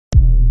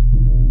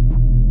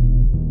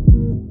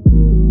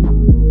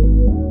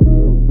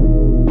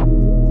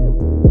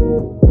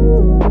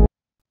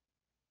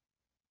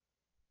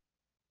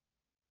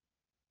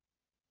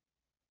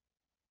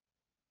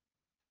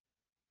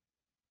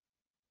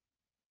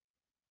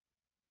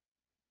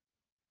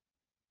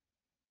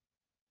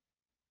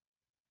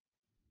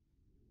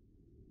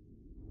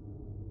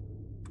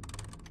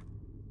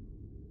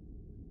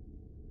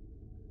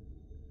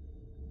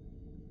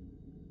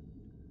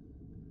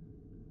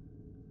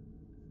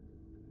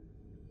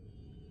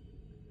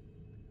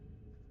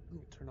Let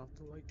me turn off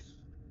the lights.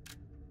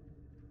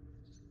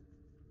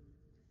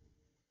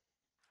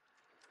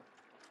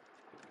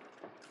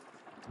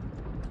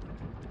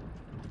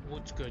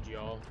 What's good,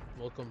 y'all?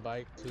 Welcome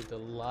back to the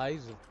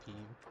Lies of P.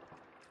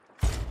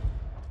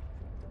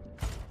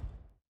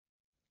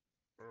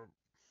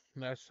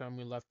 Last time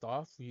we left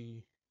off,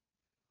 we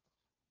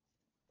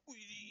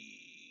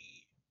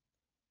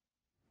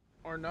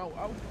are now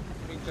out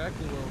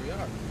exactly where we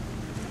are.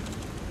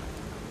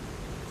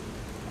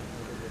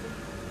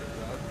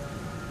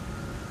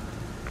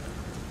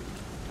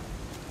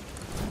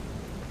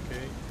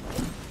 Okay,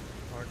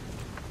 hard.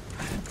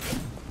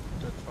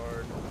 That's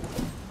hard.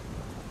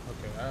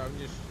 Okay, I'm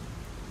just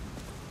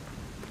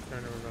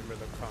trying to remember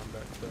the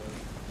combat.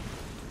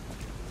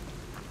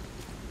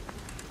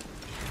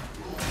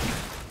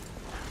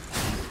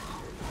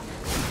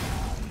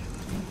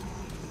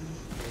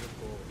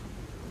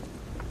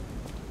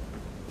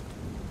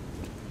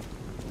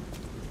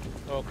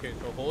 Okay,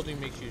 so holding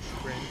makes you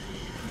sprint.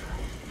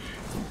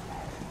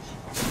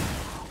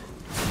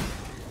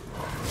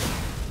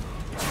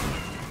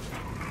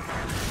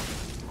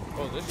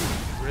 Oh, this is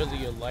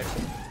really a life,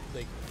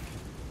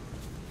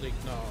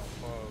 no,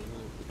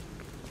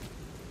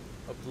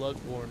 a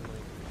Bloodborne,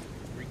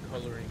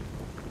 recoloring.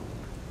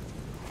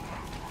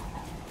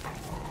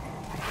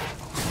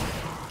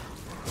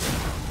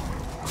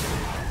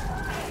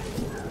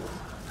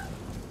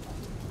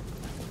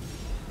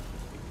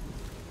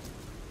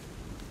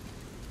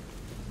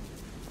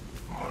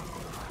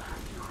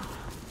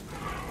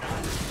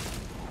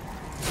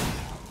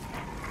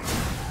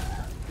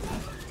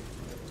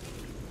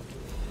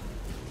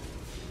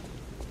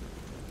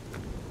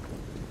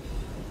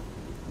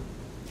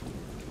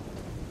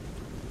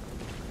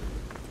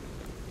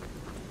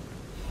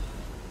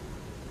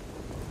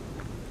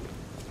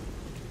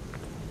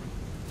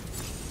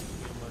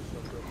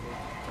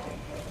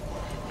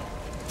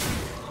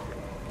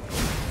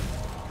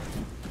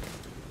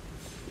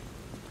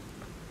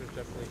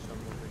 Definitely some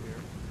over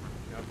here.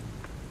 Yep.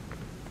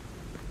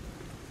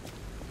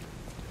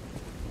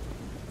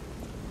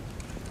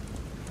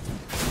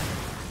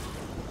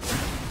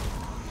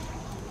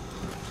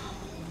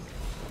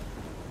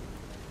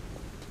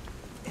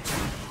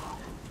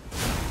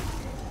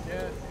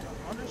 Yeah,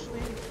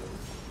 honestly,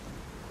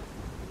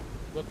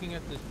 looking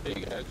at this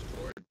big ass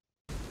sword,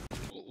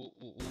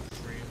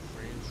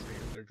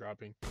 frames are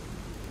dropping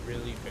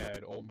really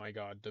bad. Oh my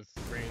god, the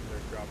frames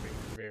are dropping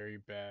very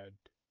bad.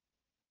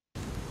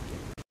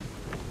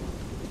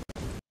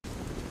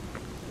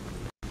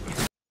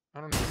 I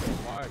don't know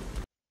why,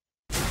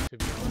 to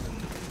be honest.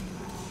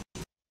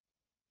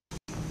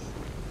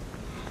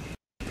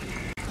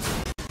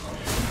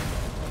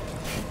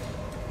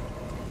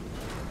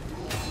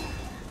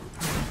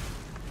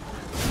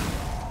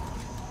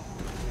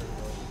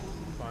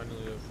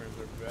 Finally, the frames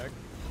are back.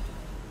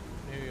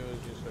 Maybe it was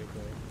just like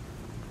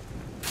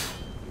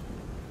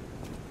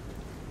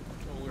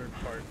a weird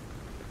part.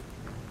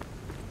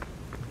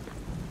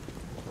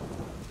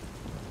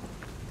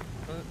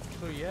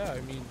 So yeah,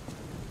 I mean,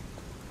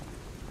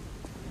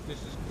 this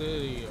is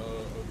clearly a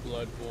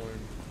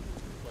Bloodborne,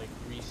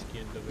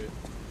 reskinned of it.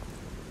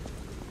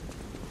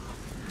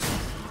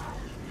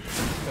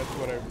 That's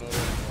what I've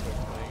noticed when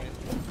playing it.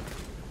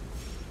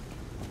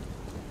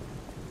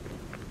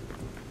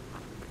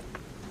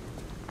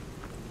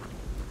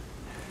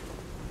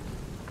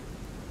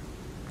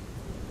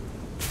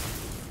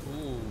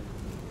 Ooh.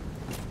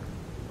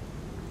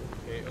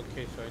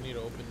 Okay, so I need to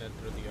open that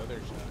through the other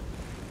side.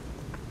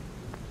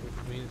 Which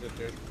means that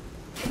there's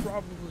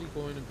probably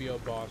going to be a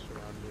boss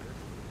around here.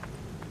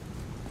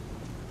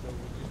 So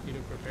we just need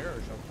to prepare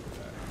ourselves for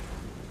that.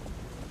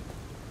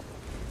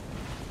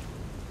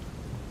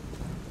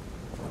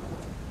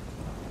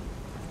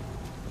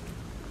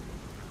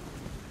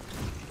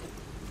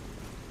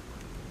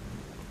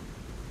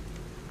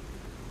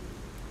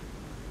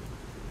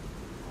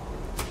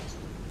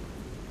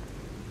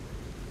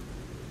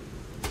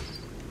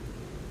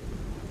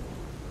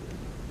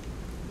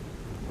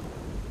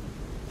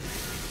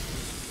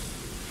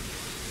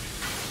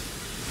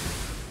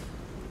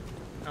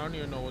 I don't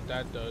even know what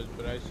that does,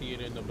 but I see it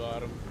in the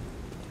bottom.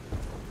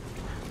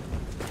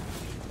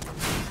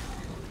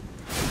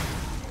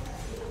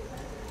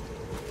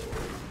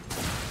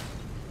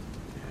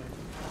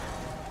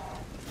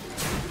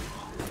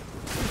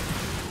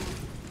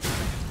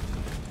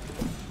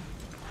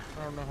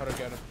 I don't know how to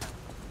get him.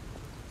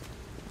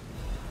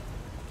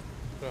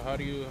 So how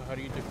do you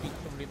defeat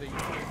somebody that you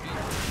can't beat?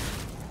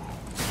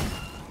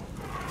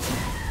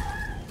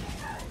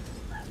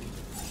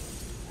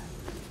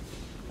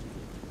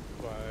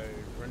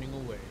 Running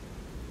away.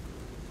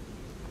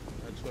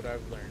 That's what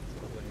I've learned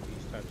from playing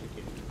these types of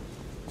games.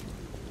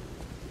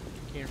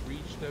 You can't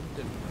reach them,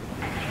 then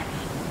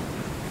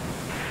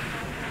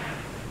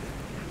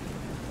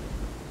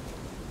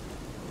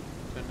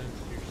sentence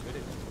your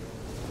citizens.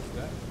 What's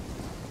that?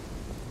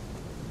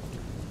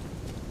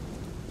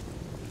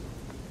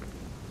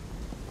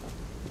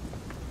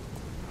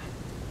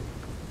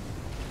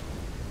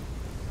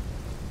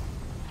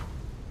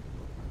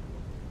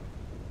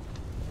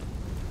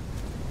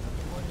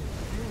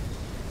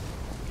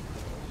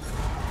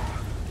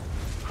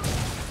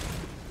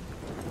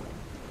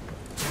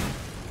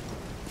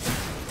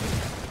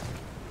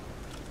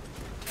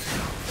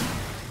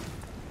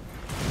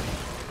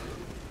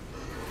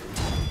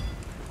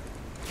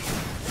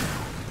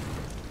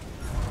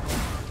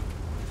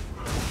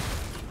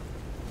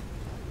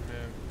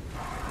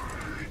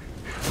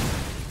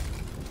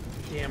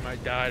 I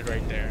died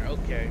right there.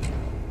 Okay.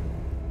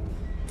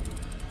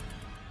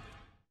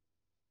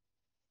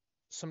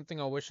 Something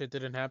I wish it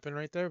didn't happen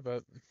right there,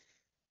 but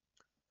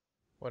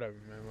whatever,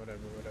 man. Whatever.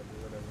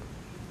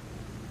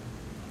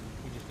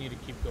 We just need to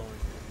keep going.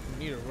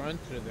 We need to run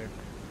through there.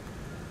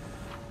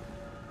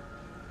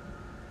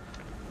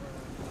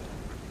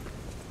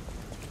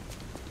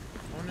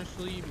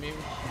 Honestly, maybe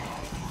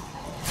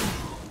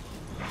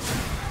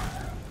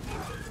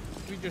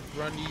we just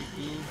run these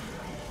dudes.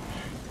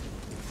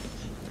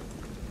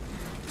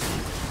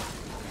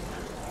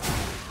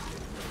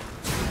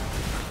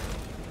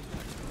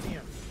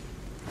 Damn.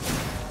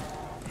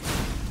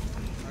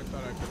 I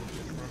thought I could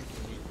just run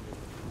from these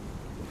dudes.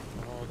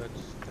 Oh,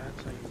 that's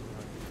how you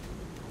run.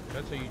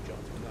 That's how you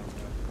jump, not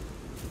run.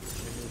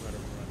 I knew how to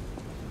run.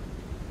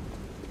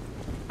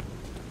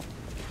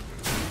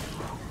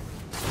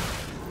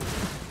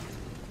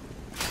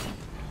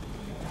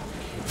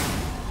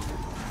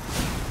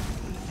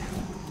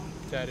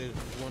 That is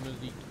one of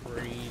the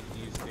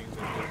craziest things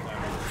that just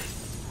happened.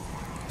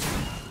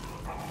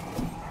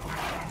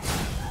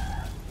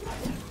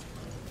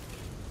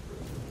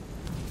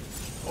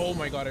 Oh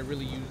my god, I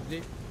really used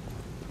it.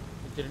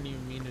 I didn't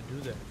even mean to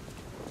do that.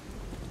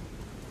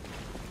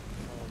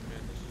 Oh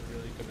man, this is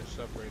really gonna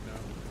suck right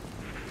now.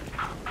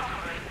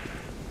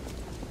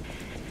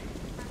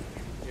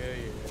 Yeah.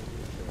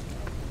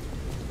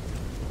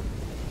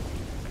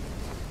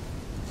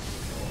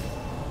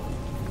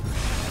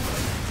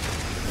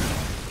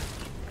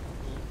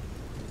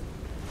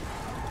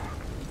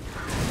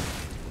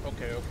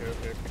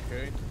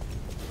 Okay.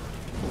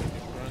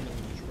 Just run.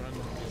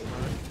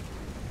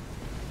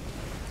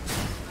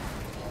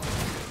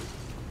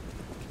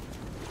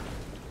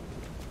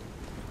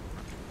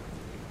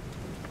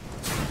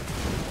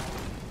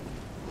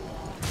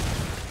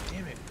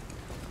 Damn it.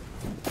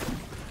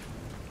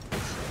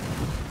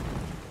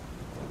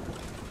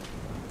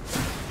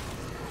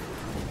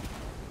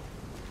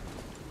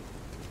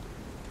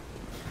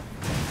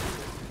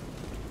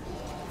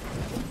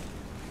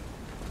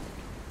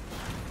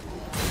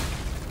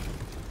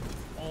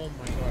 Oh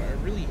my god, I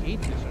really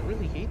hate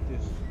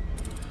this.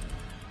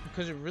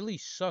 Because it really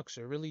sucks.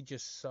 It really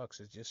just sucks.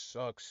 It just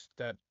sucks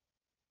that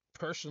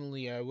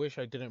personally I wish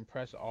I didn't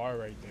press R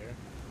right there.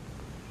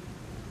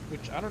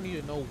 Which I don't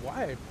even know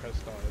why I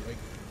pressed R. Like,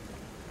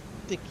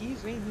 the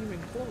keys ain't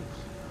even close.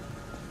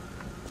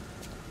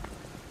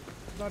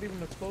 It's not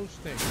even a close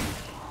thing.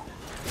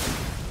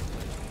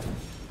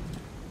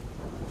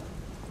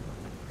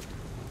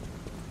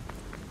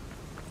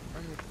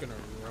 I'm just gonna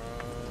run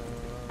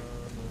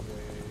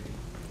away.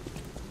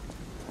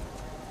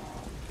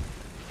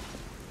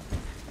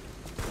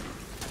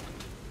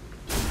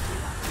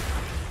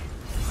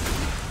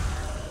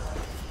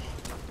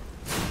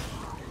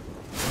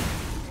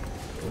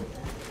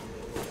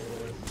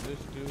 What's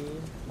this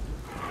dude?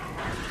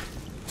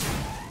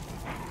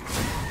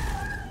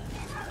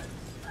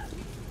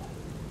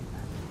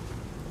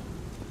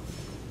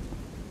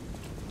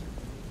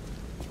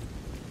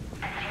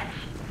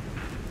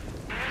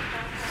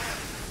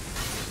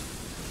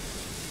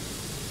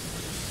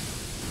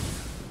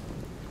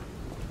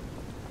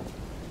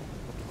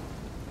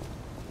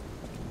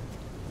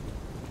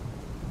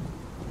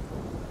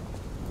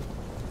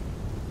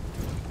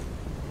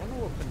 I wonder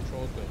what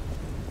control does.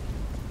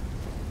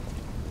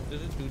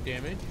 Does it do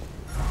damage?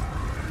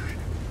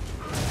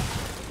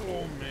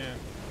 Oh man.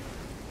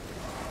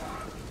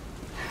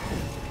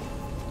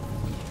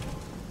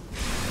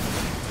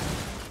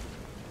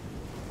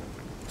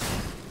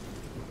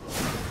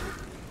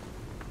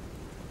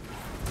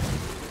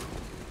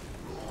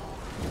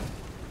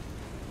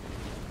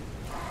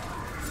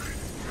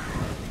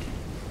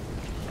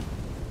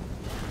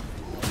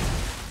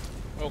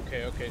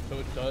 Okay, so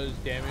it does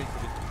damage,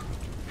 but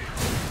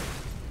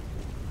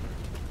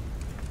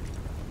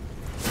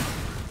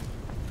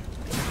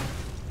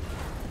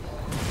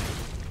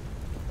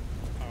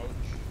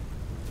ouch.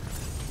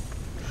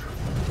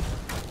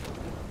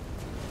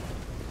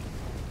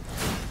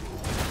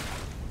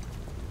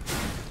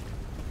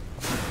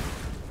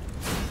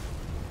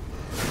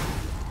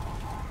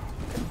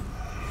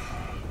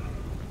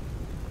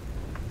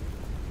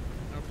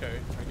 Okay,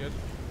 I guess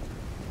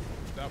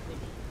that was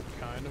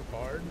kind of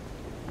hard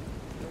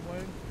in a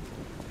way.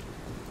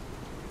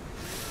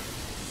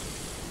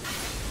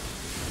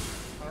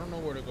 I don't know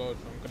where to go, so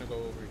I'm gonna go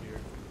over here.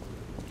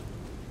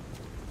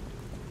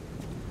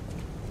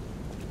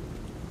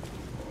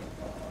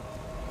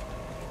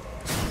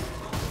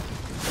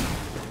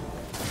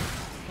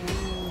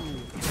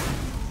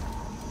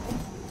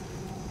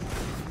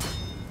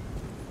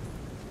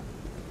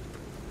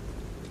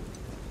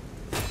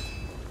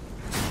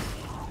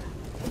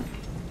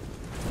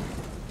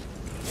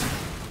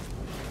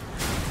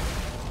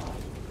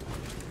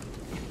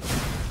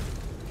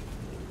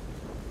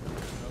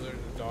 Oh, there's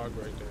a dog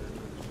right there.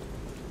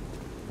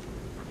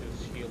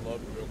 Just heal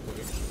up real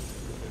quick.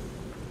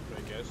 I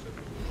guess if it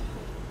was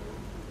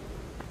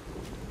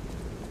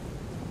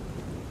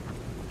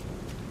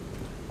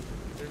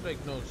there's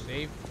like no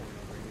save point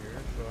over here,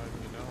 so I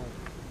mean,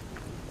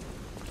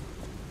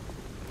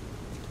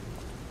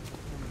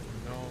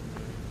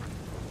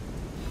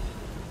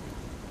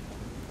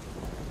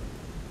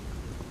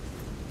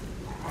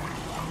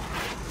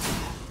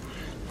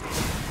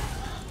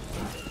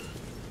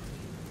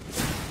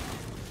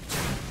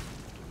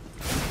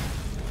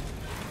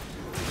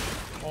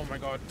 my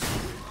god.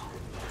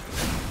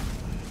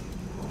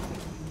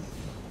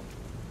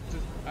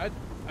 Dude, I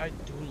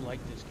do like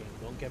this game.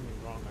 Don't get me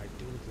wrong. I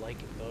do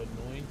like it. The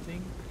annoying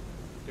thing,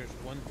 there's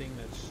one thing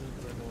that's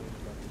super annoying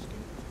about this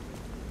game,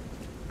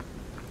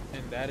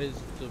 and that is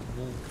the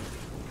movement.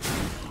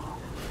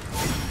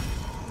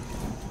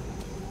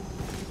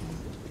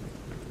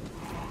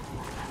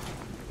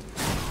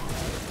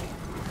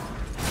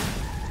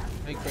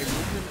 Like by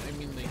movement, I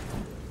mean like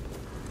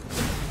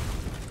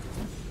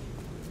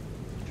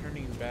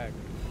turning back.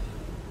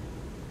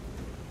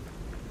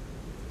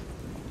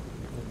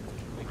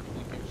 Like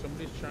if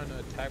somebody's trying to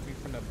attack me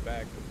from the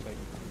back, it's like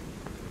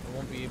I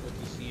won't be able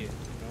to see it,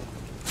 you know?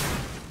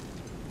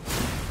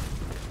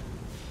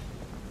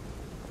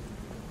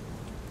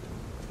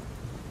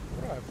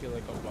 What do I feel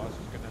like a boss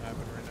is gonna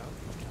happen right now?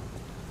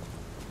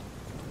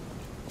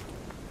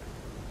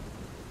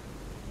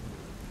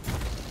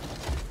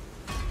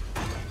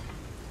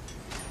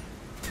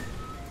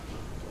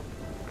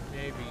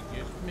 Maybe,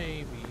 just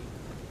maybe,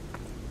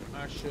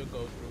 I should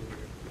go through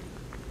here.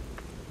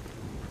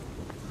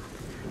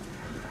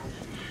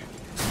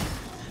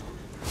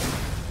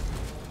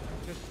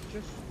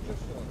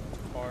 Just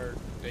a hard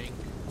think,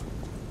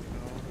 you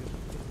know, just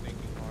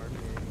thinking hard.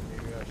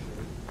 Maybe I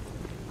should.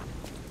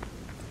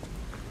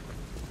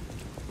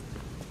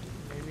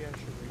 Maybe I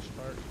should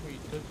restart.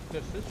 Wait,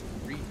 does this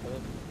reheal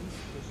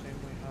the same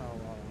way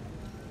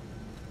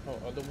how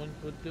other ones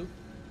would do?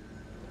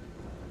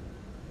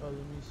 Oh, let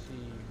me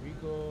see.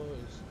 Regal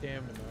is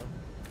stamina.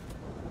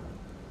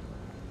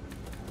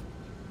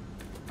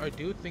 I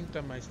do think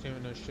that my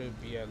stamina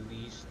should be at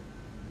least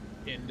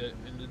in the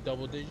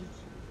double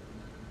digits.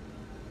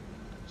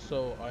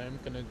 So I'm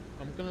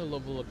gonna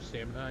level up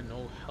stamina. I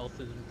know health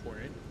is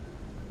important,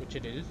 which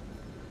it is.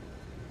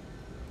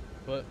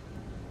 But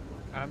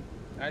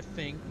I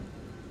think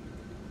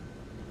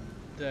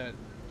that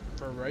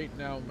for right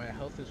now my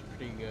health is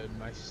pretty good.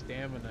 My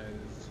stamina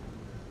is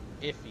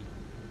iffy.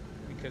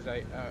 Because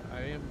I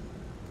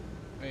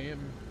am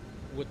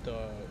with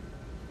the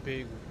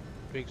big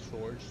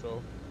sword,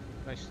 so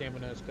my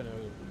stamina is gonna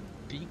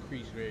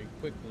decrease very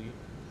quickly.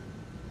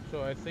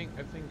 So I think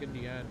in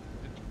the end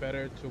it's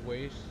better to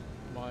waste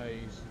my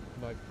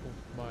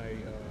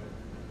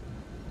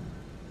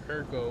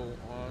ergo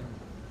on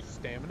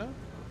stamina,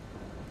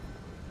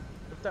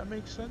 if that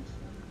makes sense.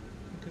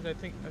 Because I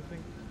think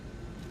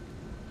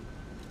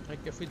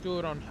like if we do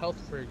it on health,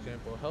 for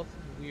example, health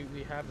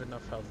we have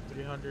enough health.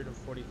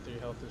 343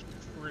 health is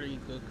pretty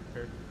good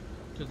compared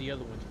to the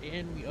other ones,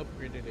 and we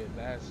upgraded it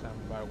last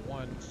time by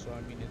 1. So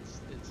I mean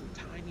it's a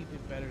tiny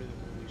bit better than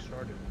when we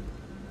started.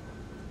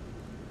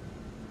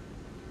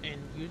 And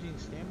using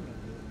stamina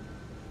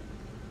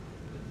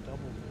is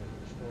double more.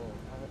 So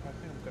I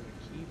think I'm gonna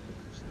keep with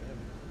the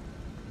stamina.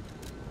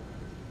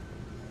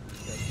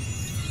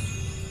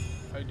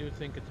 I do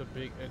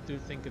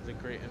think it's a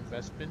great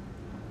investment,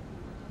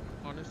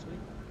 honestly.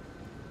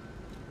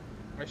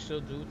 I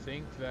still do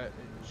think that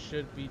it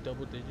should be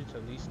double digits,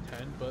 at least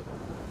 10, but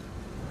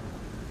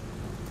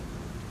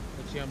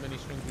let's see how many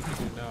swings we can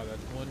do now.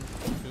 That's 1,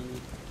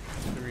 2,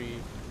 3,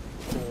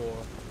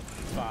 4,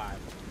 5.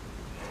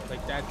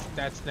 Like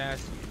that's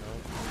nasty, you know?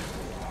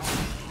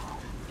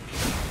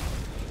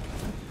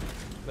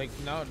 Like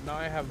now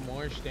I have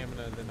more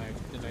stamina than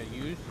I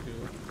used to,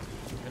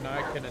 and now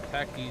I can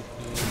attack these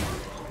dudes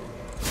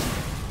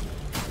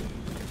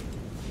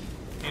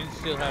and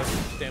still have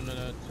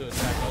stamina to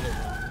attack other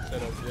ones,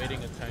 instead of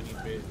waiting a tiny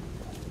bit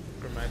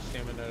for my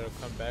stamina to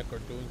come back or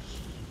doing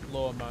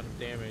slow amount of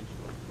damage.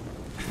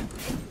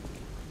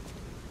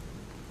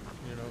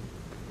 You know?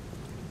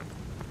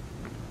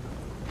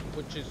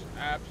 Which is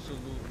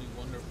absolutely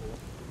wonderful,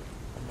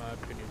 in my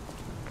opinion.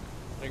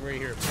 Like right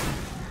here.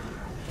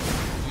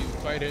 We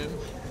fight him,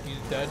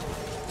 he's dead,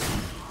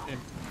 and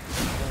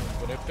boom.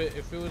 But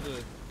if it was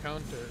a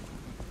counter,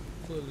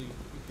 clearly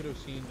you could have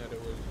seen that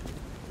it was.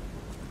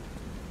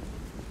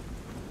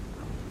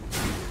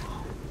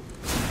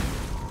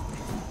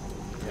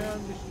 Yeah,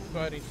 I'm just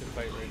fighting to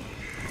fight right now.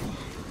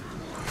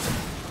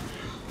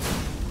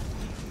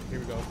 Here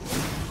we go.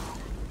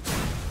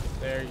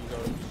 There you go.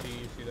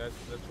 You see that's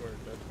what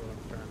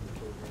I'm trying to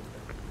prove right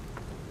there.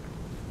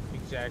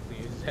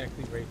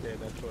 Exactly right there.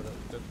 That's what I'm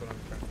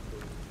trying to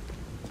prove.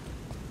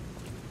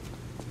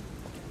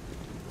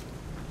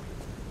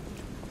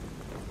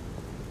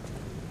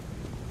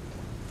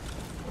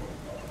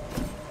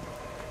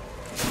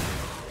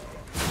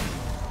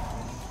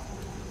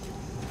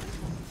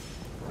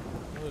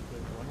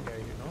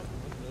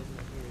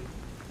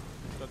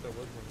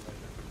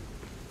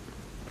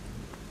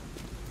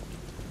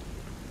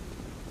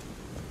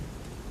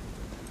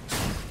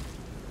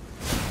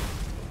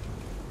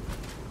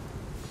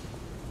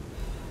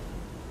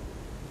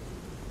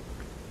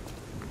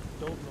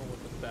 Don't know what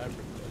the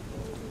fabric does,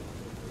 though.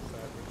 The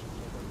fabric and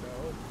stuff like that.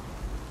 Oh,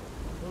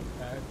 those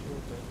actual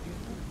dead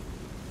people?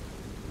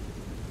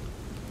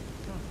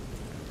 Huh.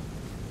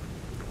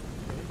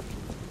 Okay.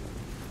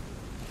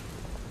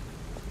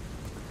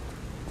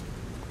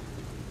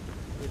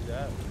 Who's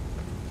that?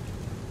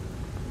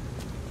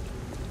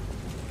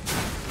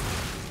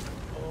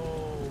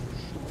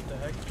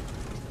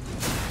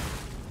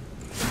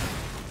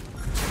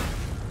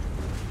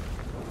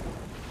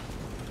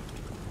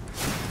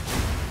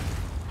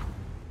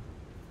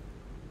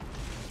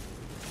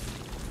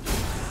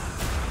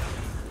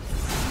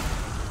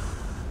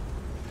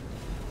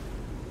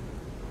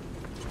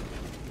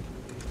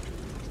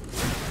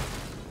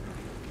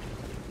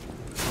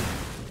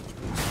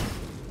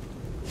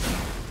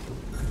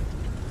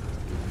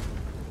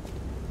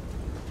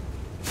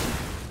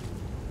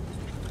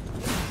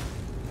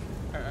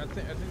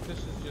 think this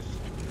is just.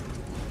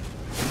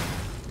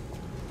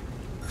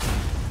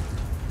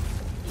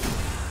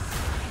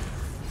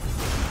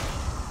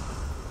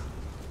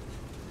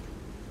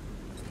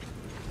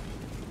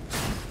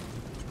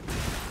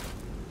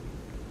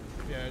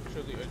 Yeah, I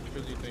truly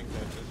think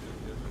that this is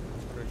just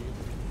pretty.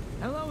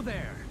 Hello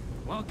there.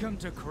 Welcome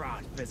to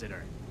Krat,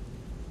 visitor.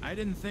 I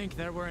didn't think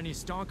there were any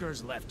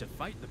stalkers left to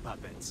fight the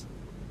puppets.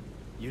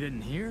 You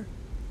didn't hear?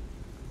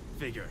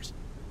 Figures.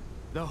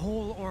 The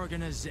whole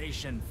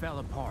organization fell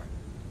apart.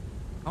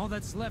 All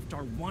that's left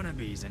are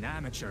wannabes and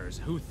amateurs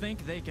who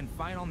think they can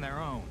fight on their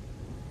own.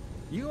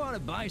 You ought to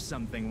buy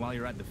something while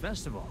you're at the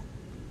festival.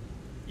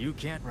 You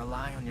can't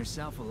rely on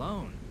yourself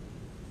alone.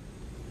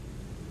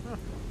 Huh.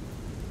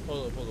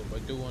 Hold up. I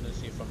do want to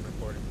see if I'm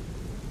recording.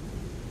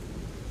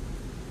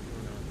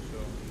 Or not, so.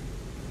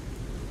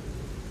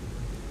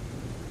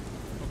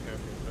 Okay,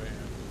 so I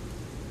am.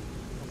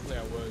 Hopefully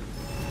I was.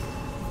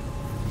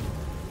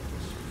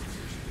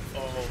 Oh,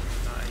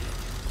 nice.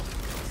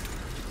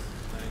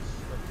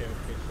 Okay,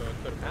 so I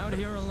could have. Out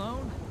here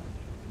alone?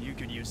 You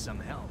could use some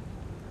help.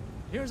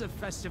 Here's a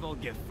festival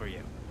gift for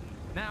you.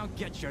 Now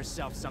get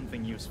yourself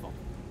something useful.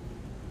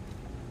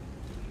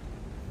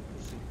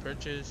 Let's see,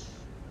 purchase.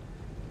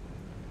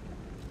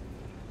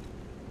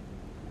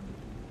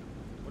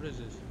 What is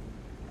this?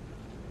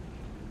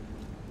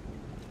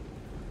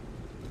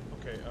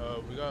 Okay,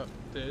 we got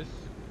this.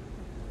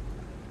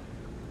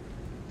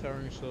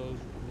 Towering souls,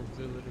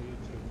 mobility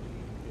to lead.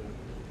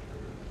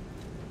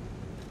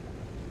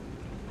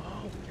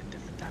 Oh, we get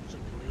different types of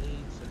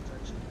blades. That's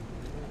actually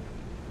cool.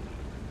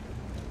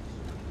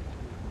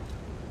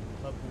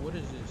 But what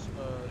is this?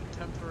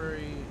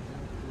 Temporary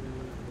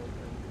improved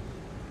weapons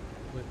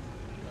with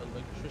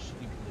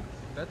electricity blades.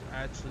 That's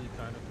actually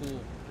kind of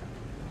cool.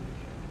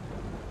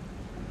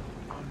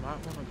 I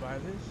might want to buy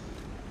this,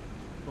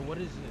 but what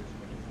is this?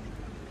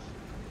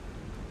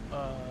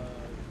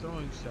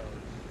 Throwing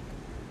cells.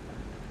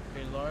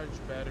 A large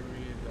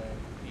battery that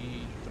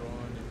be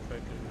thrown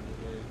infected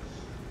bullets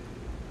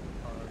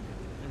on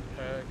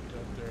impact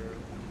after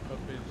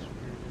puppets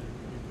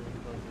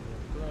blah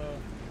blah blah.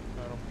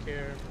 I don't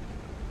care.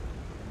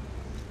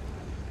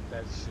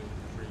 That's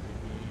super freaking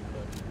me,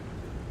 but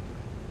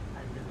I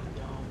really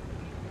don't.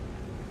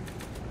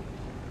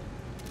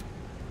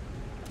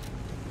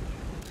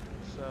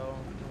 So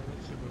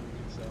let's see what we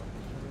can sell.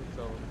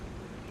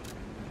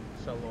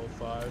 Sell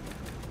 05.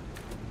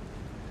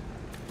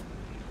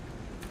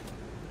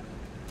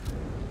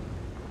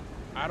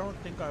 I don't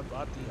think I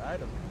bought the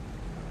item.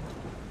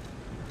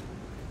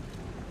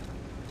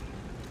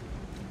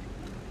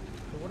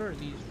 So what are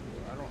these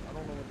for? I don't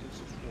know what this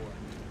is for.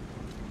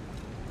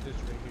 This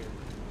right here.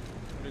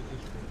 What is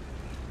this for?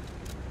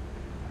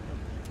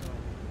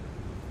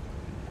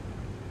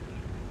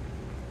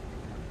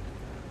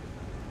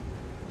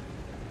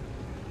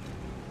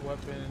 No.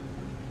 Weapons.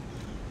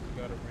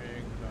 Got a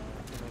ring. No.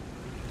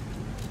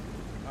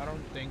 I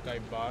don't think I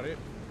bought it.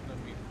 Let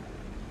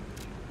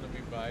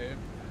me buy it.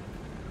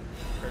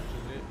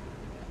 Purchase it.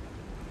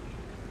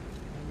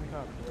 And we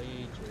got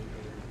blades right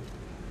here.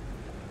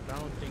 But I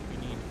don't think we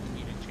need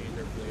to change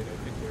our blade. I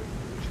think we're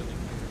chilling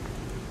here.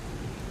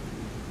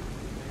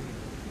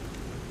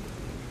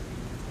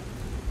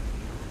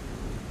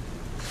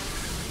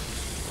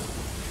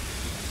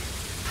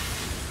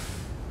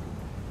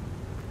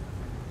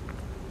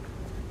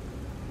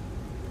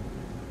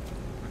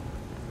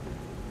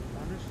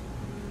 Honestly,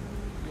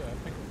 yeah, I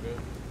think we're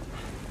good.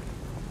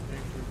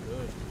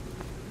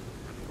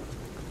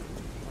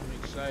 I'm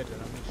excited.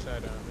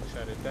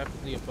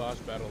 Definitely a boss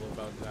battle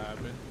about to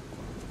happen.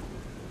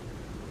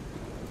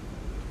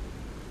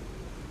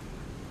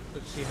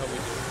 Let's see how we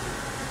do.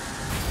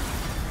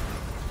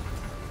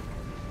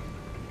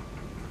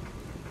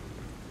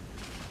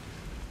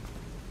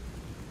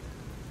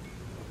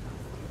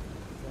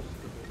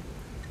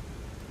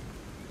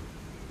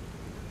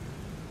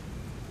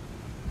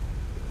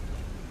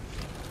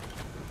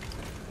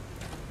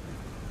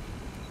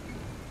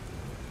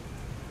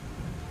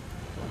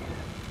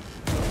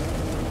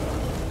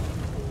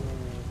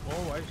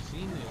 I've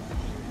seen it,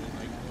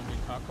 like when they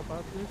talk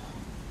about this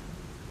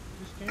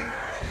game.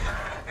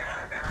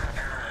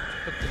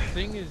 But the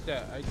thing is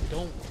that I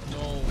don't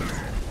know.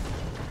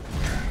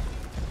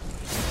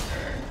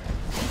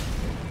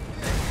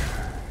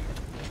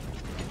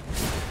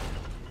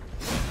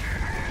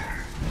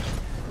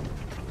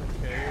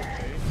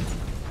 Okay.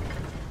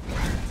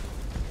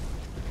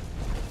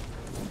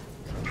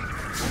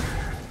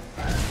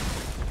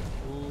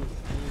 Ooh,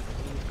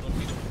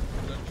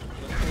 let's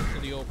go to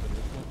the open.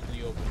 Let's go to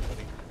the open,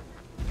 buddy.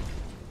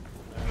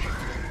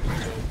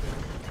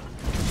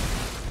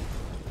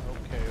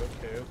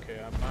 Okay.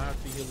 I might have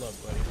to heal up,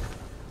 buddy.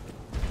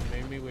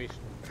 You made me waste.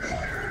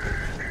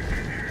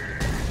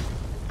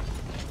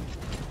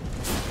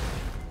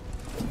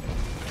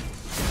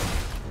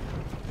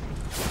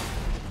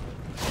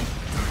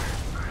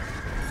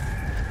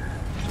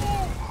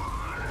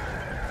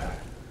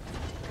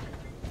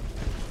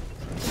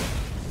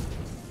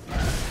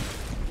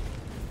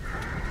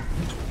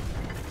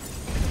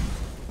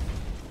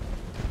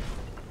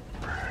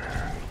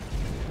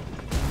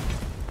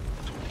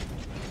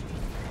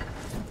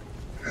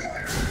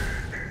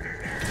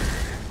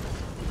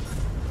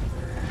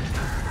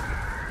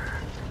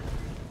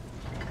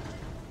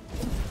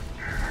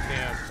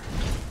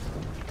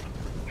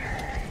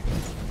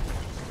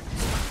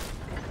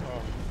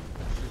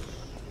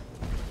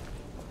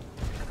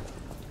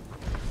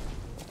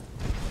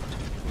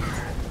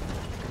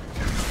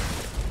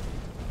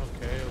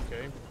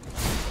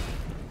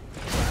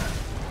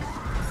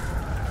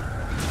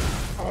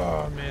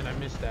 man, I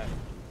missed that.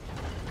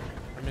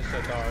 I missed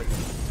that dodge.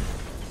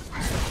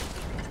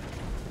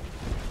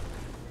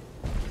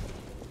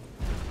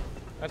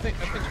 I think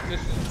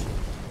this is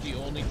the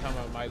only time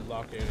I might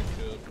lock it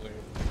into a player.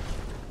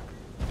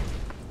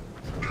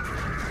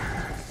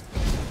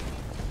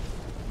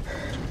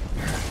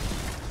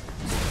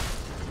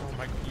 Oh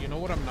my, you know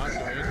what I'm not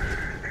doing?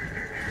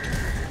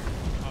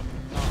 I'm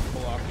not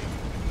blocking.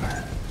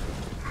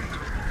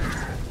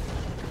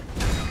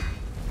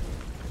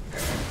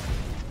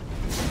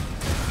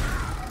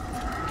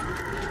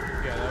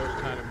 Yeah, that was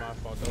kind of my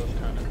fault.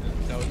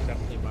 That was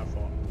definitely my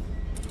fault.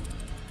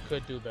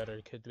 Could do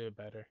better, could do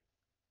better.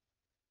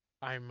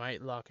 I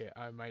might lock it.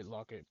 I might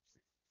lock it.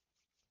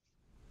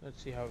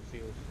 Let's see how it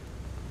feels.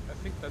 I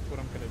think that's what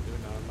I'm gonna do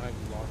now. I might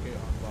lock it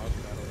on boss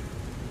battle.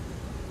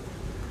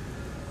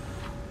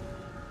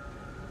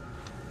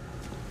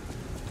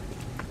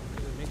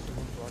 Because it makes the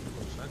most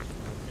logical sense in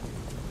my opinion.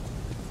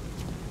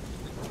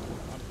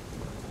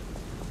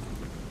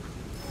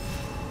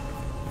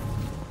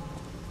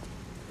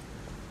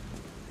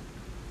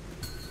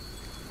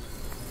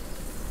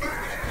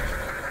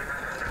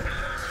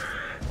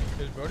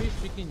 Is Brody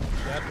speaking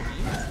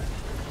Japanese?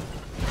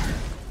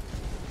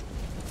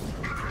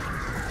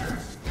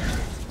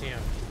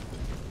 Damn.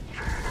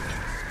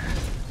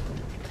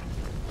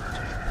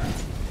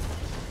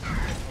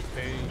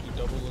 Okay, he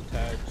double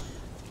attacks.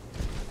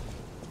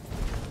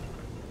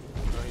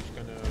 Now he's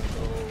gonna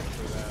go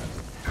for that.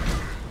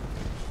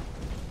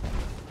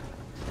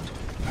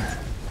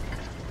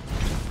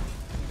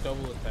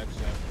 Double attacks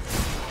that.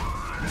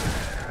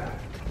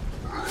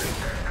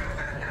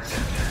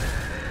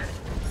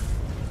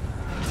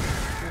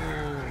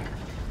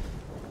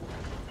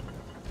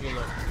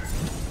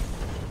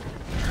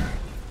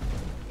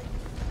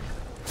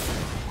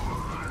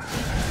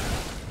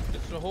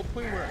 It's the whole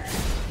point where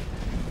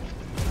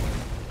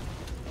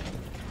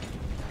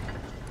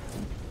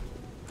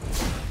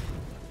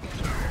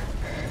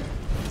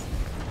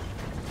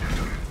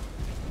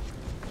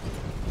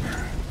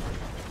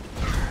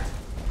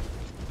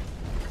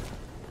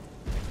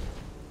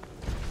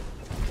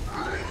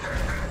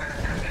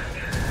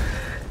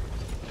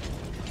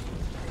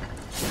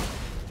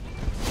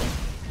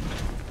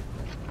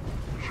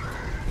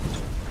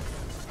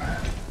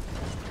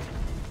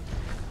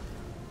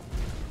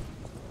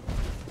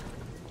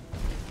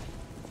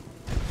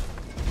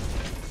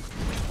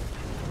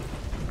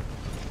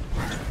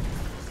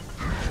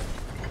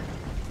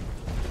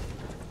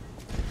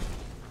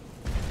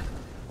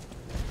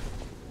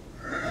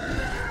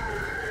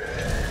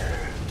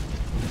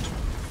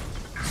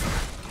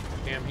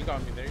you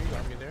got me there, you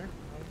got me there.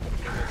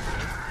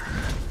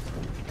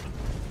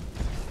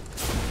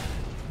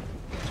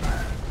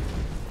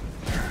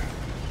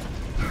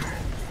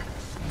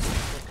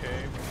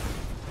 Okay.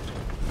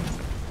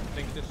 I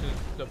think this is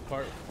the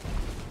part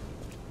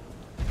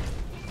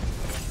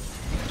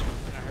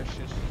I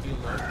should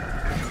heal up.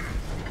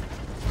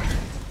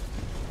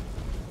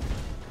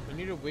 I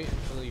need to wait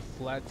until he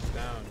flats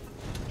down.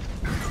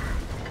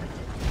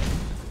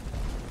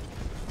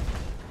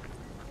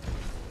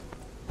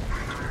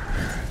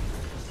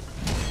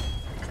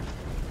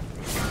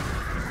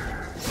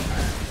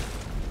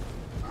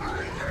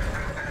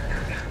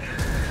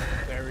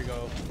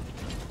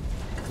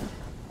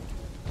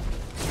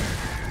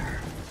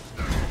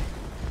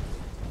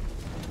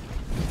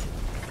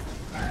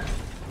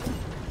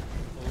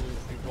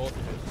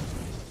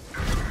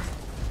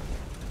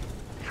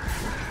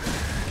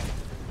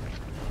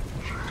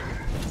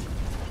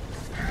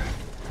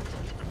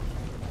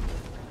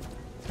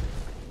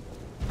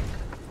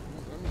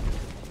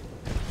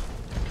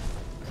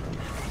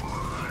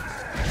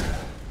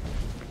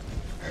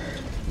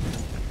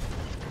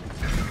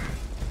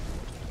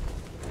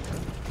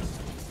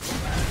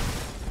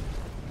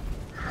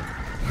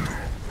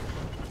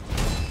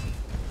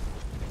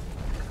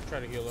 Try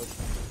to heal up.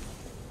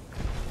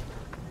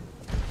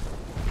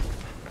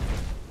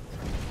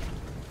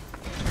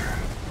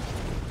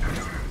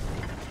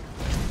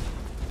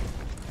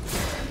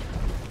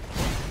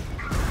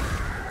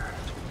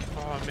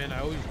 Oh man,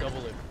 I always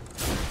double it.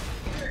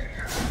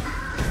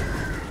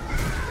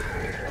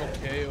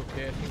 Okay,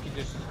 okay, I think he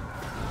just...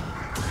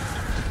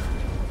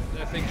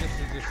 I think this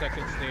is the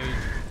second stage.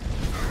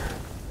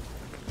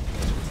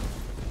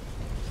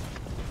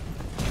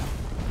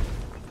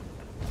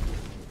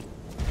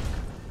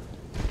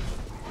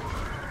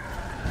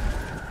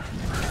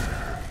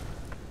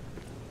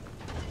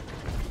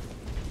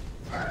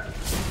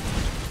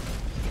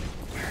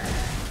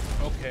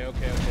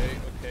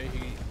 Okay, he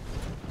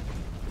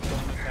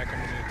don't attack him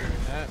when he's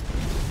doing that.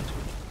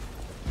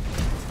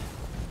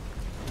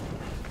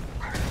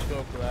 So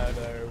glad I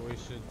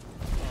wasted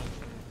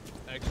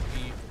XP.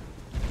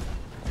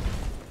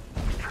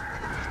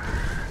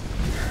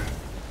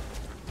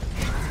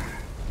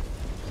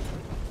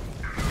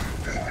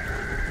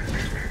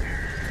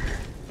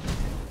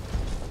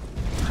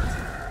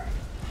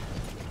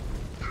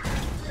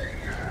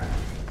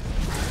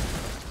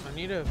 I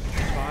need to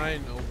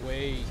find a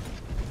way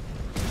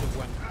to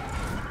win.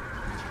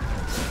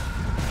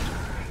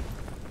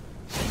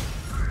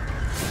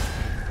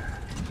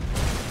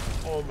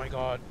 Oh my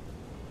god.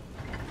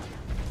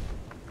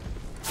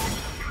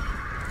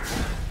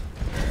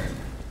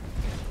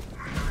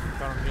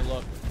 Found him, heal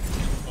up.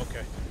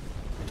 Okay.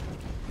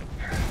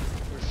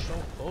 We're so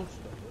close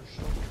though, we're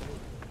so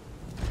close.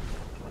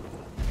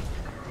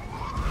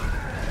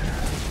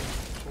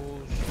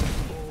 Oh, so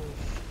close.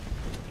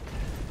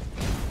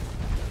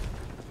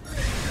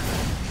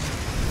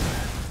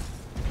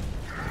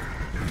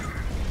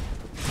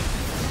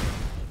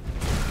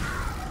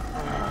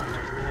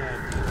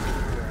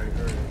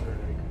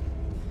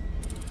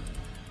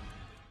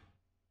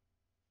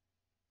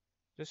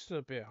 This is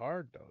a bit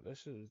hard though.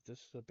 This is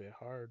a bit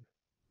hard.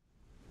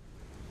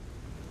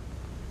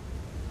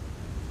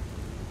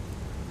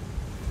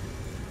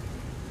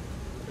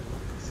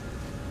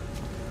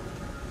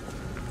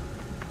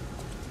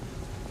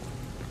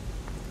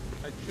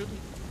 I shouldn't.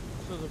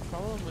 So the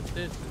problem with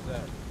this is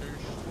that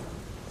there's.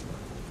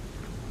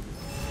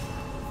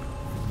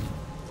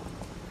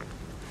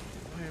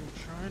 I am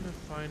trying to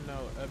find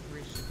out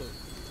every single,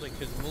 like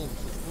his moves.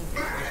 His moves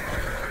are just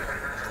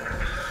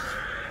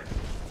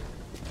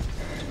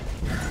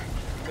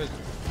because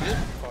this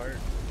part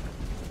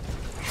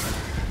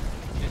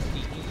is the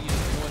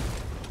easiest one.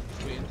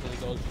 Just wait until he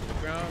goes to the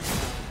ground.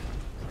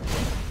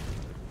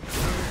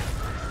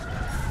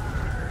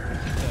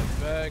 Step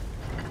back.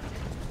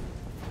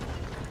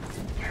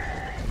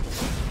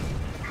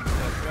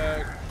 Step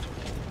back.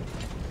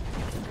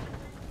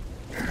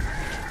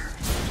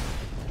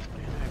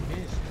 Man, I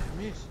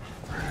missed.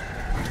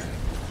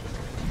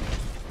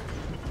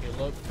 Heal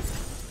up.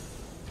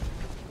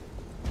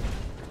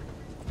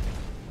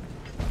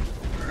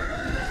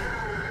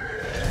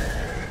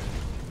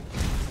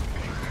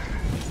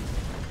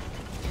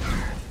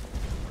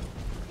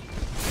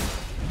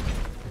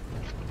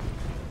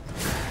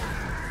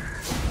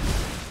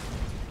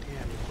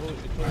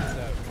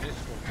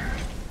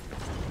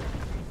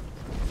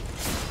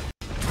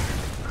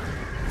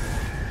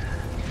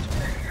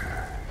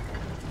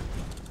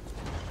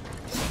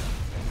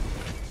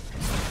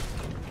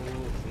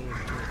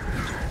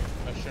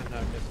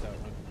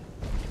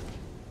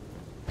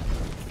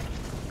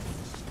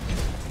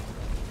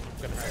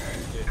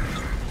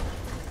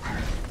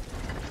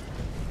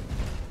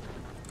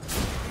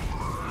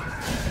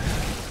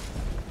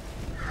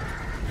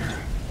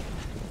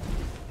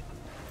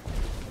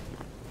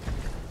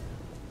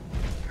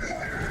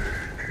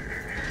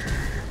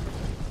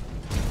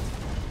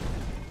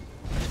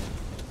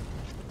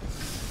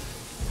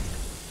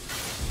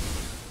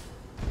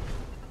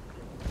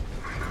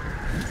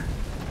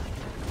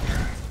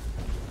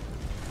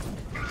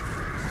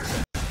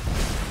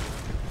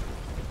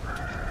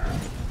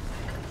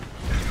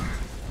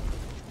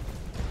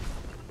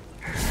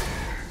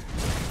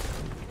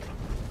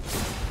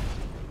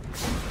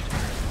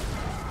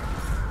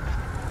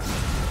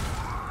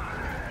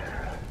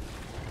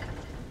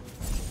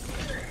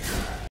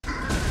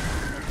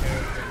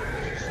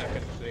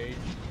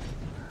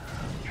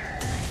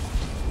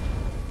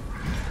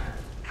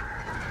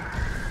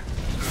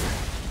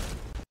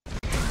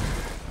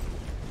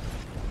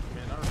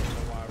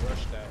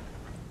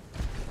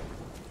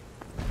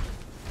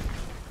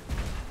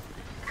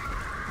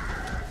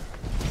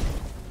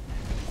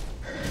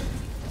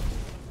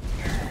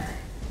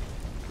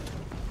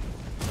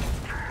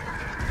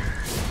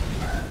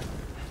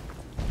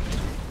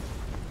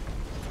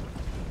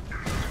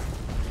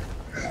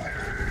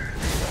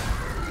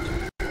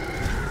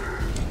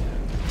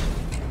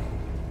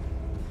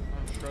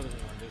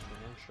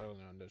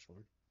 This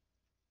one.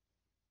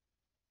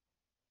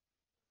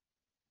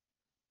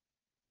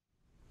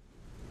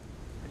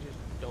 I just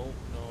don't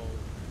know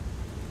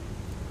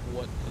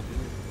what to do.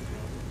 You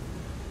know?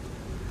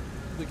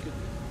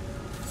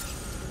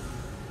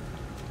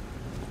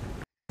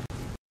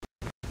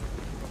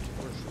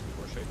 Of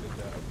course I did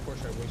that. Of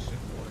course I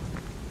wasted one.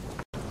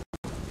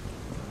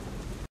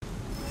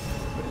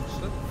 But it's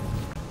still.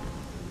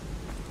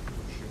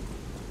 Oh shoot.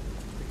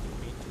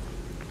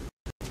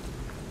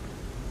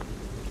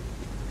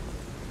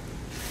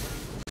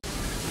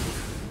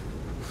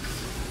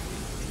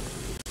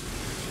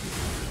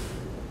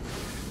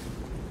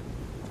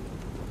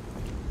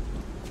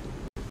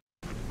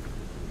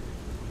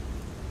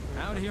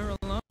 Out here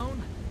alone?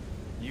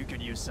 You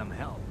could use some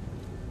help.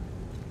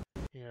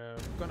 Yeah,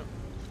 I'm gonna.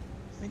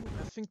 I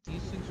think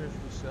these things are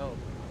for sale.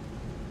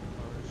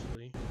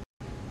 Honestly.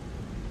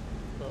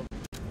 But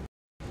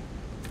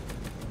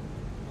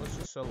let's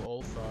just sell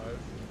all 5.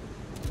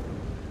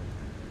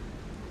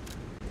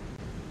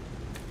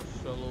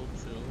 Sell all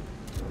 2.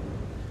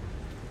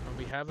 And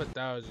we have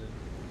 1,000.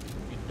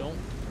 We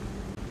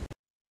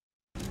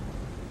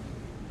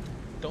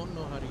don't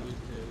know how to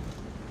use this.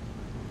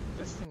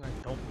 This thing I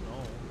don't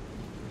know.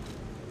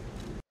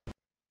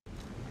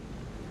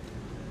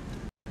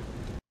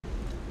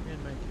 Man,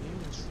 my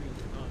game is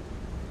freezing up.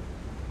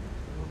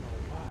 I don't know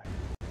why.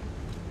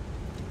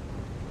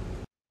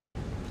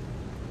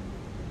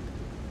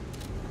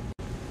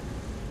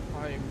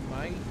 I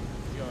might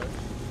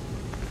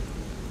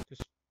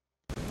this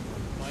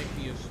might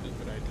be a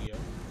stupid idea.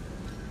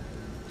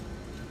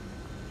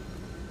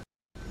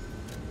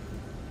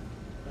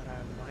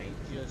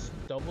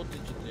 double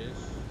digit this,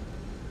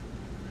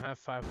 I have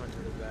 500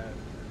 of that,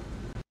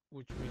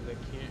 which means I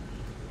can't.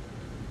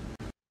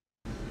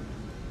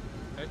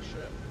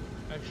 Extra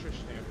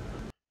stamina.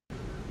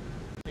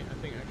 I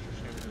think extra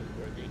stamina is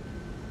worthy.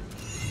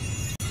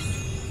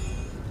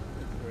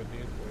 It's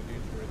worthy.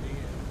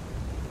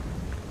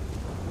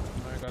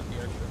 I got the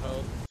extra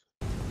health.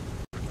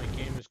 My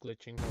game is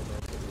glitching. Hold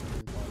up, we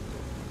can pause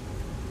it.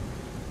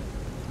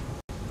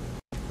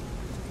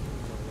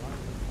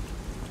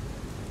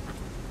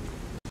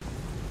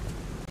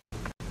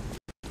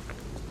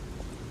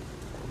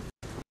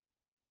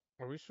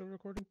 Are we still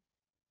recording?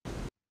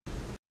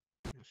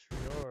 Yes, we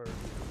are.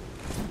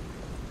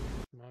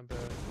 My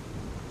bad.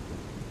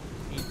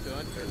 Need to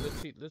enter.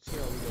 Let's see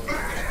how we go.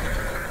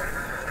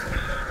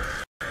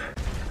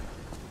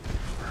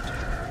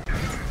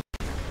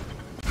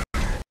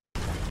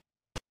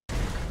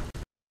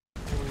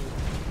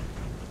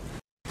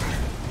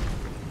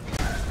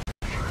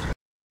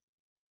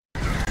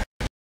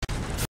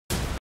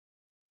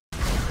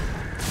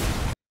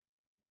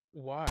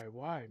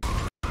 Why?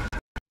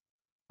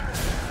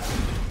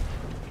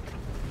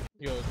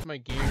 Yo, it's my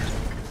game.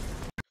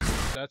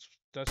 That's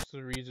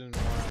the reason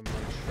why I'm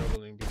like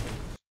struggling, because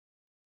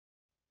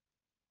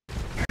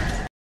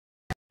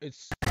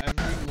it's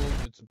every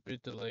move it's a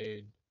bit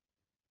delayed.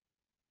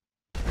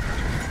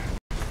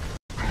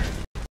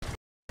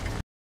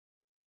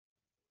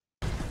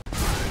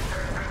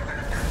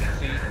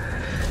 See?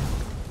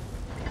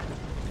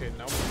 Okay,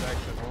 now we're back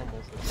to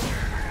normal for this.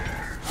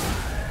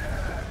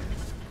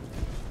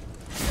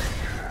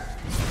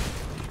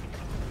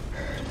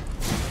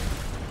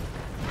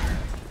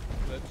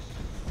 Let's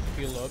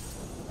heal up.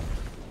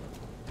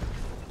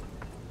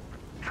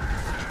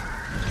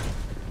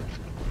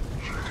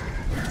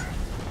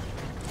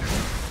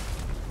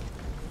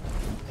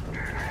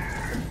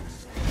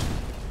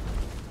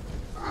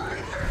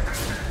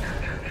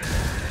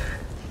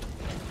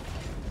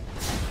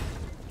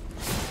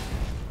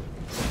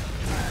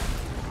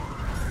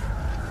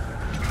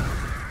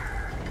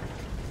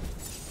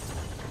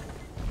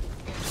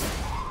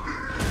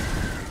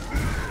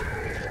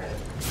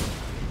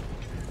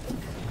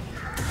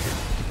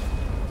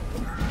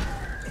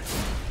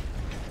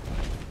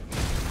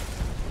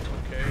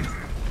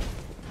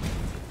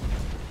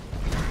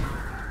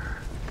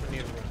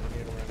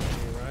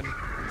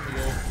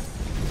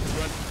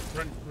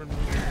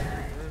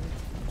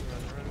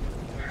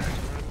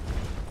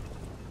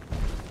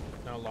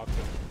 Now locked up.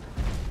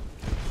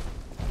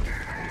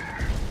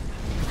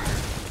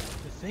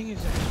 The thing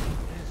is that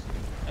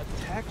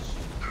attacks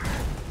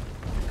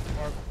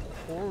are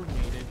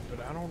coordinated, but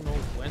I don't know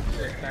when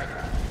to attack.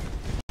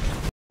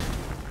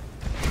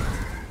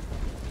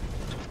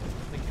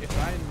 Like, if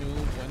I knew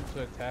when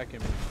to attack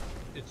him,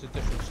 it's a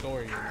different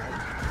story, you know?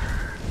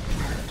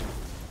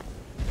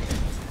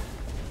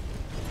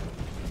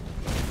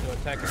 To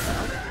attack him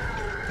now?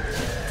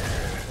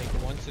 Like,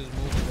 once his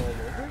move is all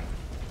over?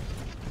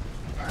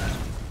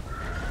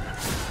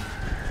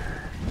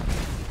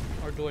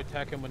 Or do I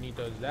attack him when he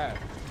does that?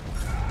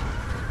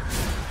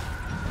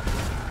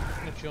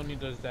 If she only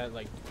does that,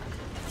 like...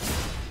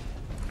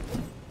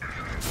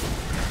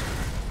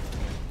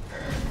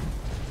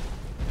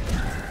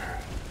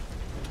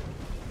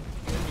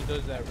 He only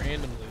does that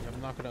randomly,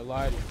 I'm not gonna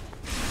lie to you.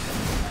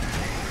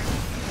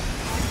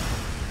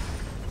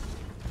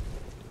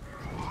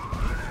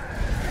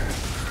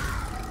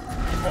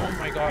 Oh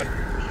my god.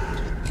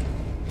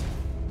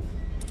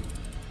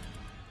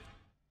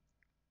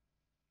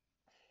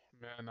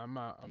 Man, I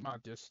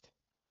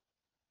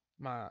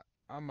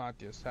might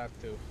just have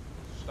to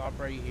stop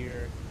right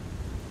here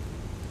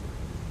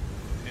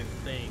and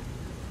think.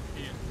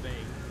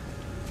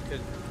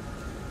 Because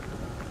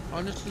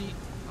honestly,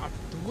 I'm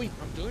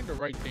doing the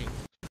right thing.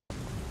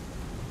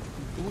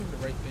 I'm doing the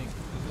right thing.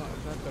 It's not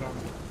that I'm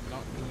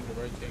not doing the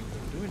right thing.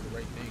 I'm doing the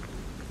right thing.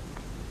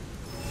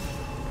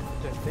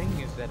 The thing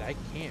is that I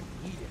can't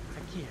beat it.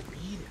 I can't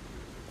beat it.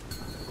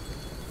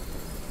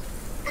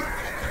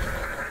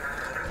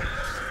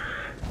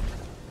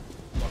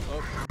 Lock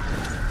up.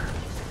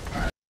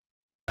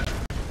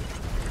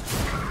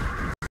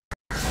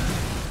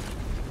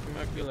 You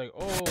might be like,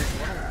 oh,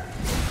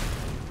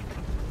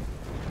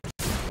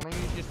 why don't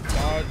you just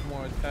dodge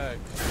more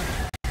attacks?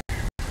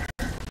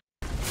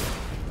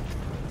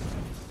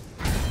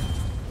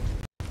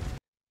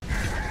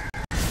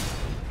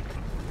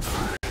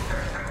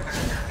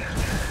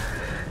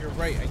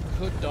 Right, I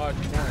could dodge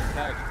more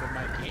attacks, but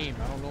my game,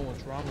 I don't know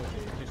what's wrong with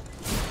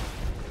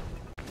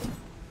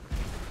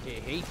it.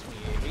 It hates me.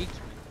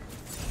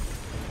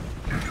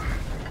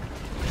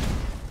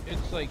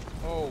 It's like,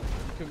 oh,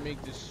 we can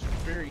make this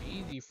very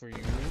easy for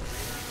you.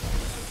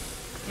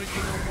 But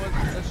you know what?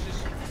 Let's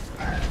just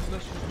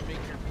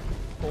make your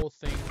whole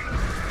thing.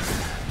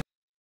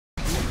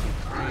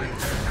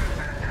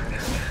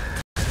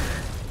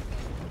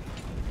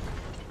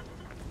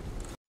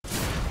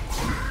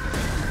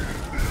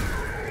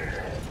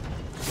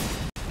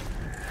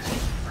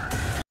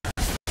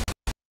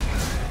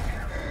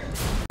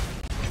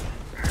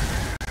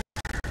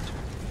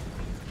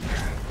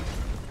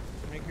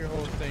 Make your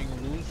whole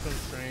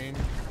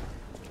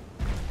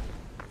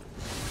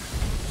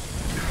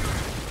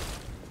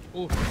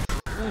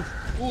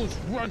Oos,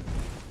 run!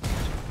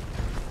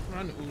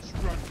 Run, Oos,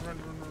 run.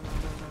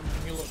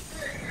 Heal up.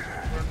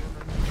 Run.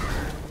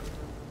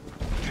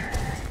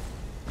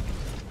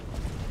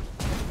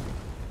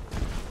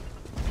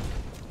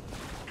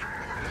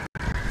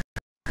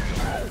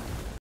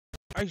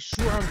 I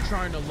swear I'm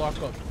trying to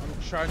lock up.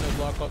 I'm trying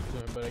to lock up to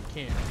him, but I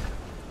can't.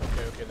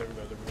 Okay, there we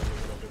go.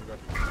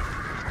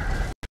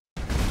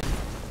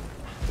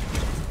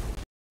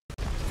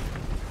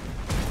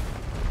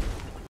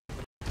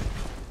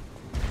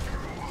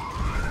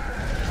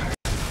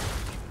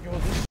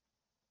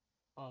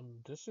 Yo,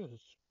 this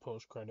is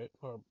post-credit,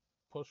 or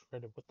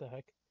post-credit, what the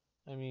heck?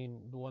 I mean,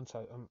 once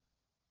I'm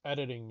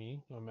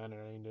editing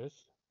this.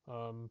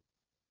 Um,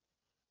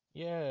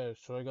 yeah,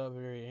 so I got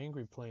very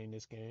angry playing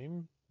this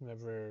game.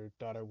 Never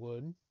thought I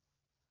would.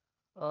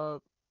 Uh,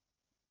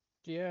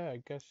 yeah,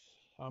 I guess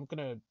I'm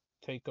gonna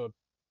take a,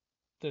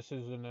 this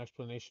is an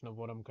explanation of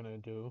what I'm gonna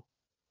do.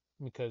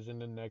 Because in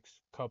the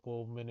next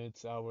couple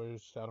minutes,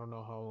 hours, I don't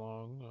know how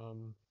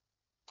long,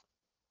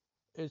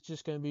 it's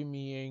just gonna be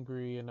me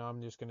angry and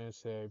I'm just gonna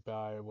say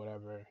bye or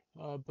whatever.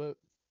 But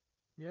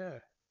yeah,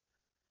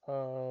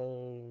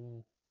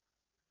 uh,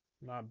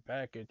 my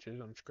back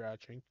itches, I'm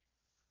scratching.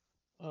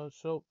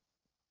 So,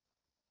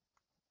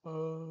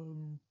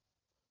 um,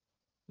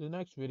 the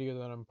next video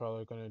that I'm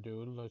probably gonna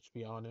do, let's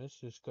be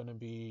honest, is gonna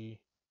be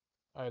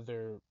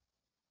either,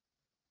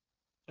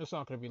 it's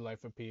not gonna be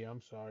Life of P, I'm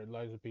sorry,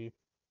 Liza P.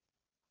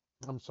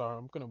 I'm sorry,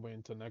 I'm gonna wait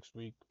until next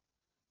week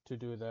to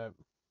do that.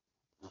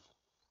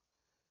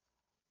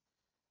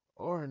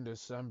 Or in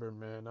December,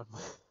 man,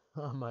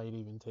 I might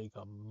even take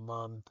a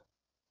month.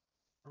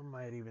 I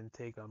might even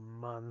take a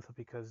month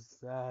because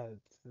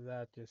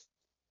that just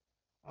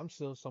I'm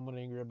still somewhat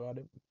angry about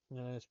it.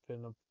 And it's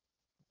been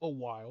a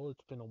while.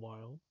 It's been a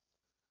while.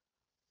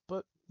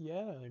 But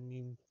yeah, I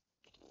mean,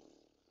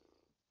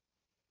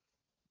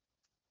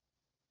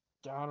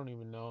 I don't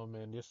even know,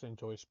 man. Just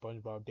enjoy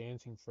SpongeBob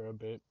dancing for a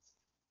bit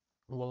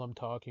while I'm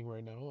talking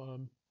right now.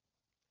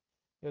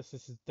 Yes,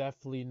 this is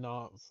definitely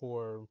not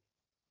for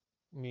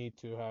me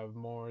to have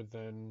more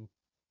than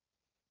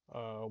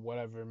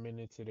whatever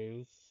minutes it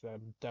is.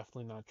 I'm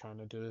definitely not trying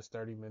to do this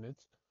 30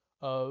 minutes.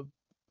 Uh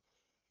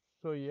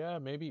so yeah,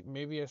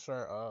 maybe I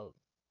start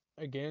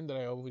a game that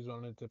I always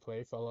wanted to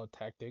play, Fallout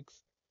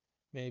Tactics.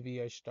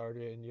 Maybe I start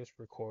it and just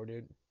record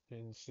it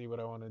and see what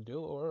I want to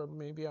do, or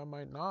maybe I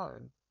might not.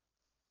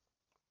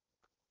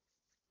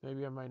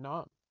 Maybe I might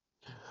not.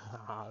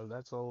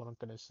 That's all I'm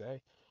gonna say.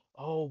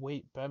 Oh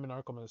wait, Batman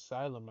Arkham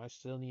Asylum. I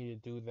still need to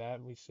do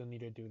that. We still need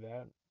to do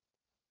that.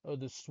 Oh,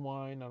 the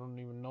Swine. I don't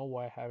even know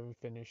why I haven't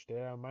finished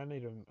it. I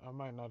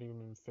might not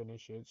even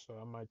finish it, so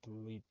I might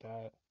delete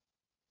that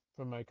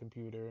from my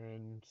computer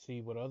and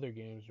see what other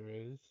games there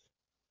is.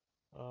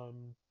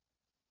 Um,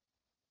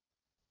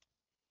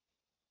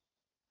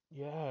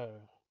 yeah.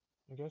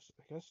 I guess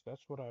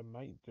that's what I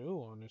might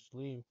do,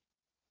 honestly.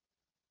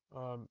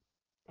 Um,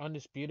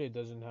 Undisputed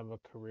doesn't have a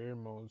career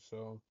mode,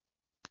 so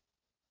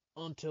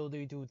until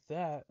they do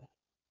that,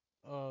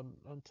 um,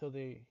 until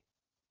they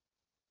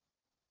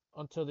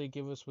until they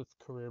give us with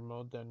career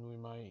mode, then we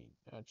might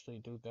actually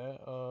do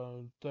that.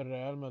 The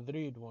Real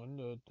Madrid one,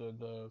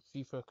 the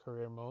FIFA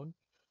career mode.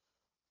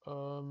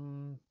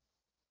 Um,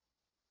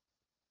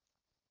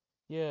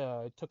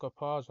 yeah, I took a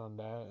pause on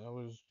that. I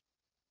was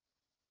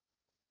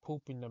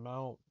pooping them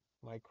out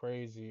like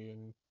crazy,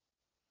 and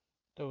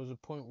there was a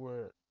point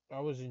where I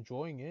was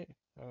enjoying it.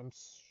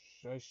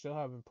 I still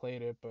haven't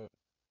played it, but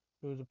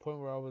there was a point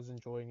where I was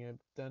enjoying it.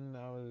 Then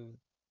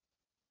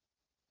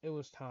it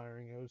was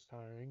tiring. It was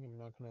tiring. I'm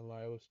not gonna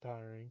lie, it was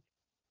tiring.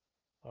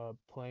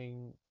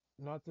 Playing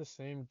not the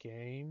same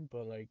game,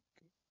 but like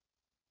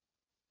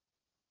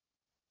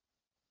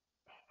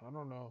I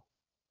don't know.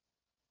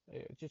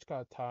 It just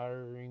got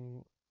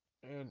tiring,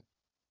 and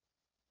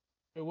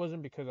it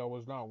wasn't because I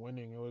was not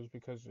winning. It was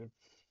because it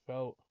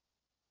felt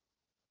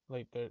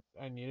like that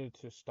I needed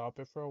to stop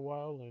it for a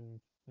while and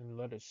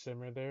let it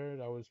simmer there.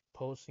 I was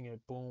posting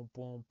it boom,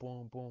 boom,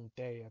 boom, boom,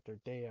 day after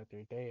day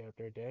after day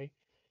after day,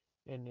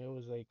 and it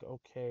was like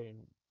okay,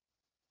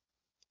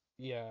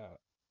 yeah,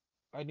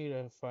 I need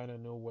to find a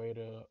new way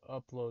to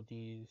upload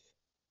these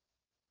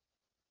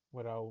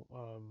without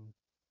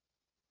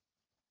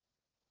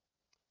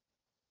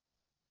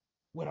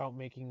without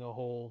making a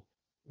whole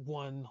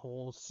one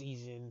whole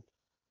season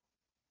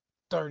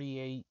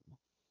 38,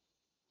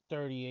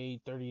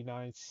 38,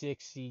 39,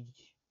 60,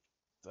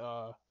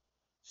 uh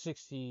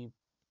 60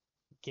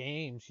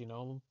 games,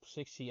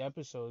 60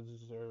 episodes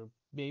or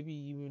maybe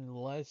even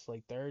less,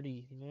 like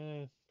 30.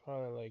 Yeah,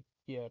 probably like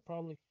yeah,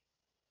 probably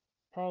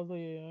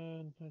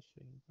let's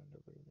see.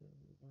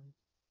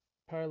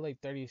 Probably like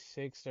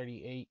 36,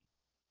 38.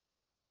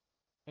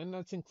 And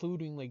that's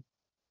including like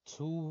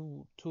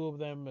two of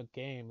them a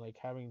game, like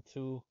having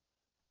two,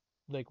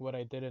 like what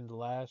I did in the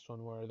last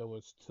one where there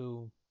was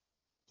two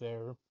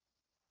there.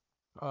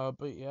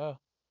 But yeah,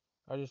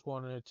 I just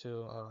wanted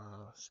to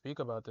speak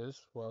about this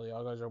while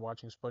y'all guys are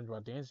watching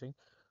SpongeBob dancing.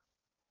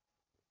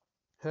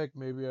 Heck,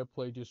 maybe I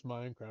play just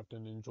Minecraft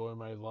and enjoy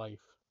my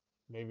life.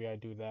 Maybe I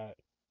do that.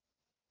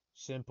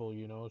 simple,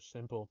 you know,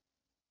 simple.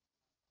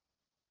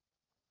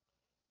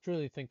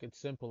 Truly think it's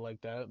simple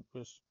like that.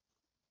 Just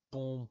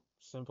boom,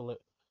 simple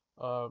it.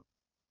 Uh,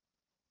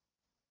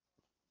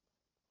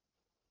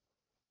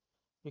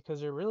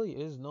 because there really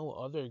is no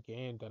other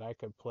game that I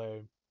could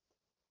play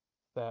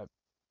that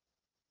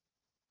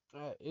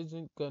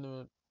isn't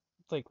gonna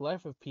like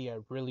Life of P. I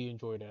really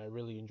enjoyed it. I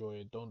really enjoy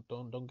it.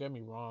 Don't get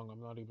me wrong.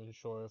 I'm not even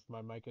sure if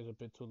my mic is a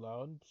bit too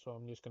loud, so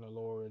I'm just gonna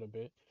lower it a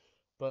bit.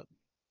 But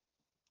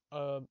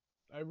uh,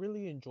 I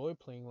really enjoy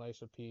playing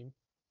Life of P.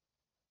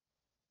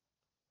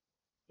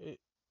 It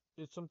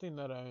it's something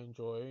that I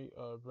enjoy.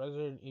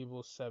 Resident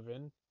Evil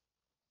 7.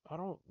 I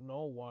don't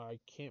know why I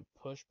can't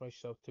push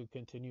myself to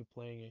continue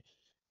playing it.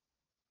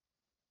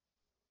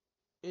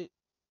 It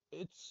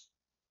it's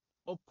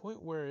a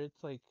point where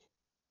it's like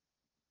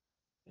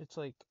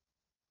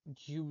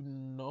you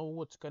know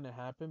what's gonna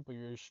happen, but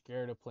you're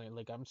scared of playing.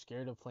 Like I'm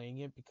scared of playing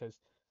it because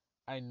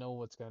I know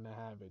what's gonna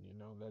happen. You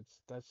know,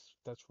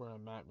 that's where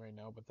I'm at right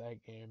now with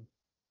that game.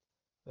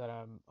 That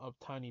I'm a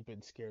tiny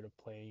bit scared of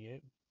playing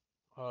it.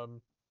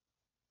 Um,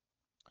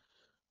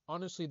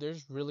 Honestly,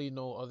 there's really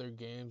no other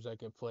games I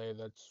could play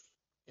that's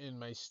in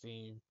my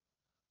Steam.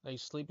 Like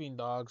Sleeping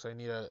Dogs, I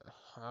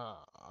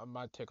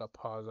might take a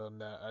pause on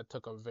that. I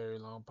took a very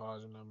long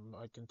pause and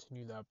I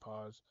continue that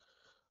pause.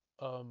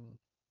 Um,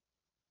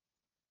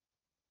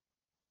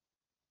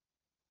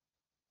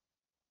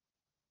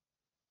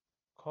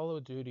 Call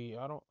of Duty,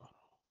 I don't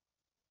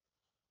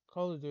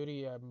Call of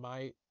Duty, I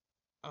might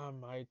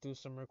do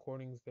some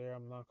recordings there.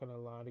 I'm not gonna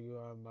lie to you.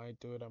 I might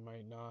do it, I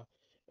might not.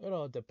 It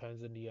all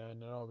depends in the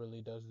end. It all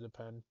really does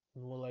depend.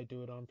 Will I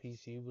do it on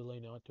PC? Will I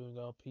not do it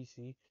on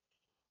PC?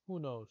 Who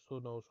knows?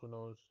 Who knows? Who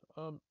knows?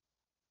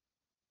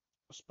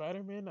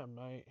 Spider-Man, I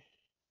might.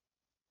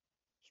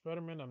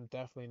 Spider-Man, I'm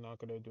definitely not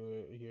gonna do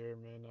it here,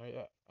 man.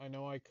 I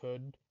know I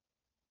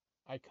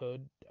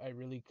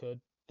really could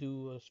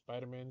do a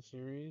Spider-Man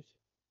series.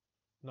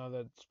 Now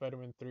that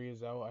Spider-Man 3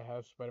 is out, I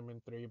have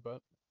Spider-Man 3,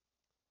 but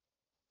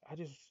I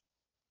just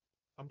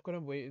I'm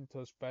gonna wait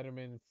until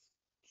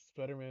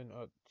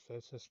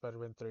says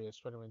Spider-Man 3, it's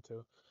Spider-Man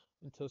 2,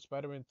 until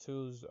Spider-Man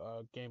 2's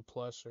Game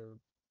Plus or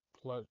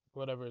plus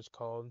whatever it's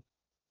called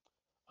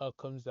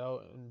comes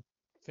out and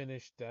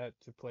finish that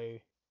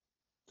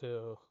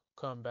to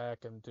come back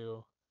and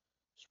do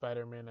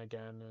Spider-Man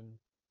again and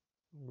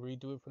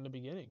redo it from the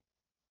beginning.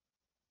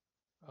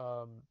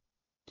 Um,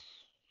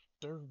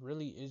 there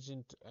really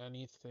isn't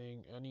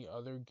any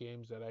other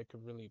games that I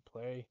could really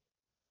play.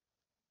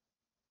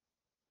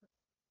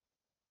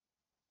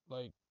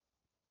 Like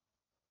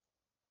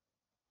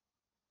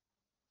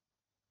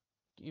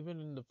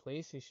even in the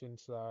PlayStation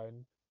side,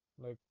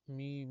 like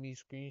me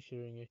screen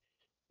sharing it,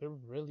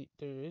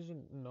 there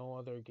isn't no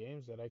other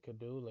games that I could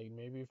do. Like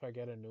maybe if I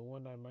get a new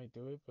one, I might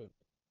do it, but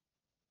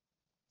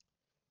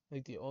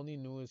like the only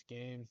newest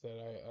games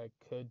that I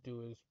could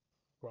do is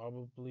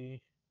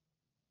probably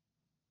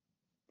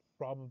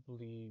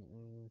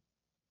probably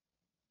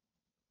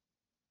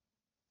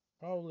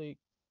probably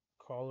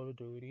Call of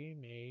Duty,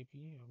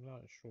 maybe. I'm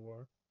not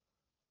sure.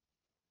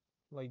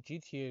 Like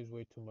GTA is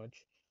way too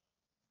much.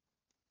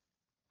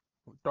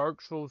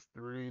 Dark Souls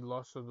 3,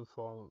 Lost of the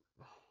Fallen,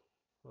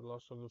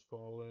 Lords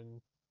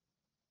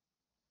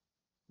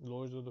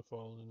of the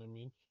Fallen, I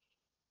mean.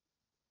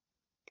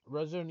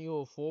 Resident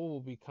Evil 4 will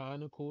be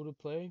kind of cool to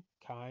play,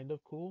 kind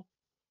of cool.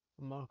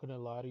 I'm not gonna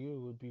lie to you, it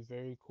would be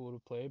very cool to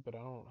play, but I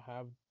don't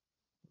have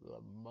the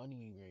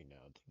money right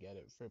now to get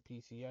it for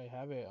PC. I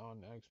have it on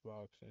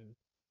Xbox and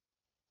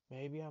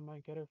maybe I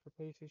might get it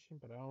for PlayStation,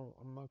 but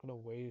I'm not gonna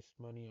waste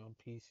money on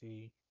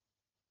PC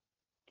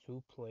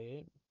to play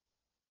it.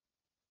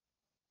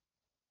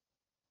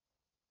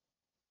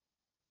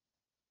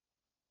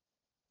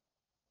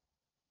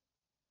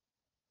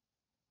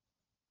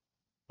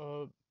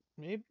 Uh,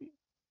 maybe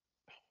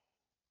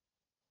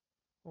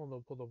hold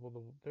up.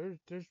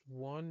 There's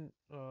one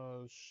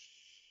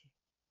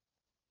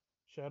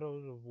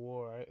Shadows of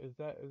War. Is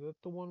that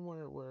the one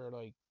where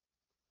like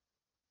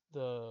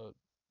the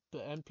the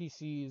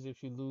NPCs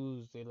if you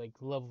lose they like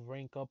level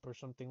rank up or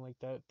something like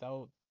that?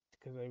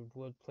 Because I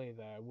would play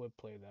that. I would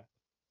play that.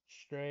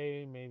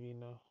 Stray, maybe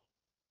no.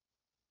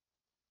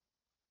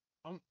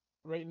 I'm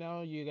right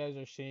now. You guys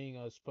are saying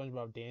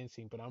SpongeBob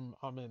dancing, but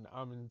I'm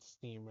in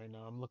Steam right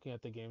now. I'm looking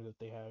at the games that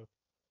they have.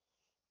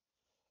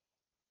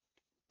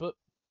 But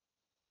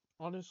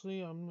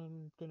honestly,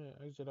 I'm gonna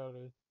exit out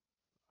of.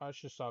 I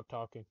should stop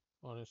talking.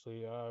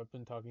 Honestly, I've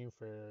been talking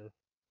for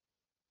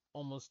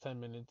almost 10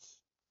 minutes.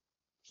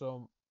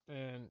 So,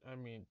 and I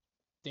mean,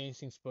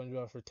 dancing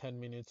SpongeBob for 10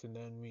 minutes and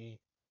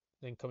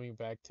then coming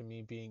back to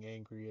me being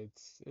angry.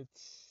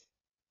 It's,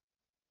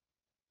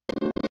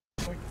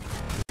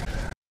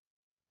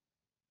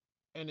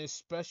 and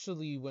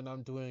especially when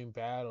I'm doing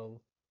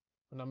battle,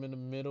 when I'm in the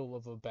middle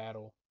of a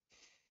battle.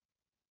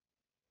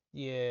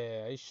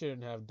 Yeah, I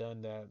shouldn't have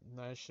done that.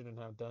 I shouldn't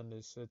have done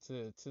this.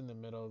 It's in the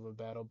middle of a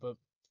battle, but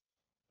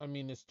I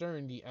mean, it's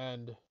during the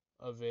end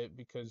of it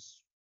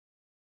because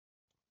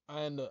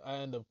I end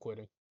up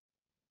quitting.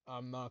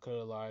 I'm not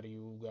gonna lie to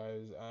you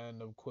guys. I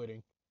end up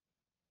quitting.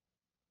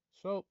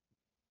 So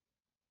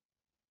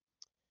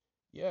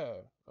yeah,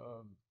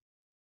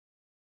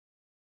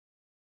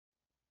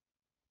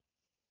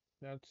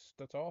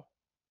 that's all.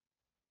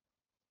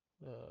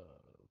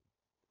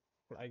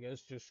 I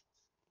guess just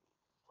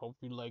hope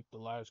you like the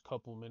last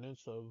couple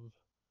minutes of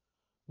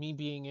me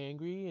being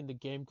angry and the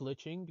game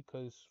glitching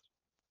because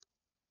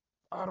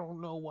I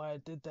don't know why I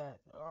did that.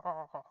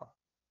 Ah.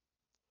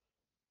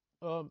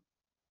 Um,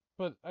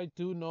 but I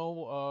do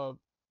know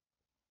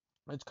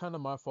it's kind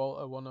of my fault.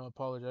 I want to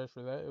apologize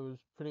for that. It was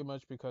pretty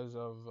much because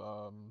of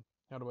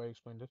how do I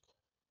explain this?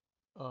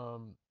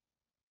 Um,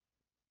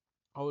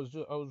 I was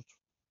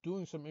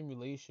doing some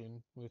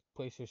emulation with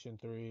PlayStation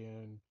 3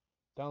 and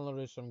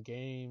downloaded some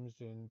games,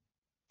 and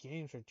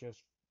games are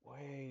just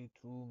way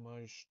too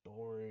much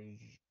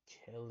storage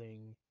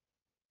killing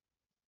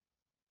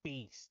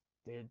beast.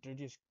 They're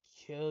just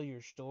kill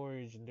your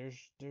storage, and there's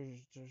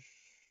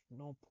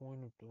no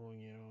point of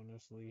doing it,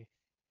 honestly.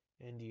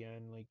 In the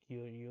end, like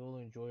you'll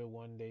enjoy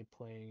one day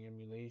playing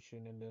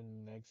emulation, and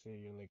then the next day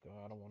you're like,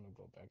 oh, I don't want to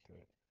go back to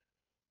it.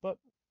 But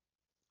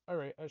all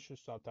right, I should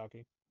stop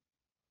talking.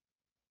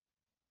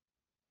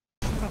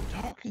 What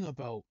I'm talking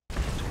about?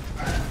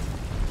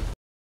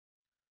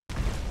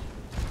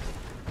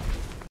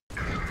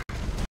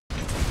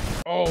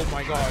 Oh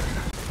my god.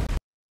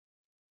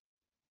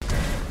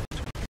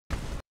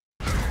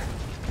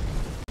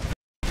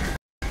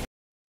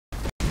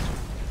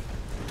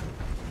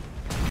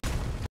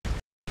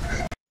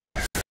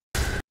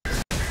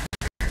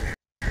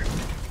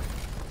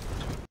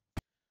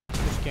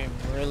 This game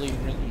really.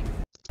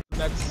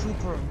 That's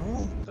super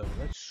annoying though.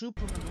 That's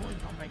super annoying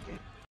on my game.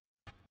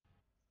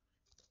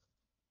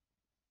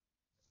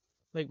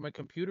 Like my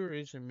computer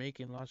isn't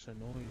making lots of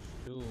noise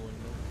too, and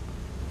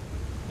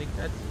like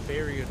that's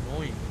very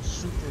annoying. It's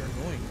super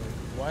annoying.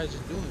 Like why is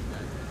it doing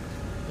that?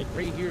 Like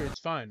right here, it's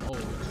fine. Oh,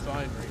 it's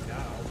fine right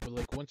now. But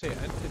like once I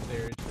enter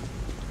there, it's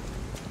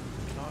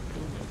not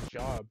doing its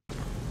job.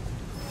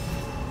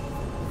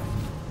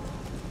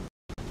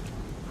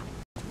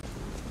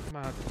 I'm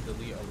gonna have to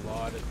delete a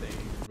lot of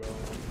things, bro.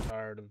 I'm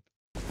tired of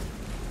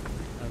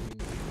having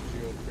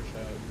 0%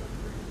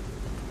 memory.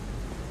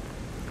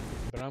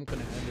 But I'm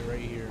gonna end it right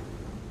here.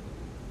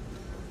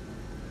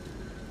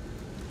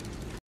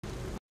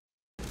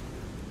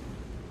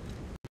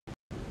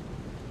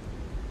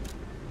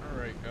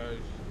 Alright, guys.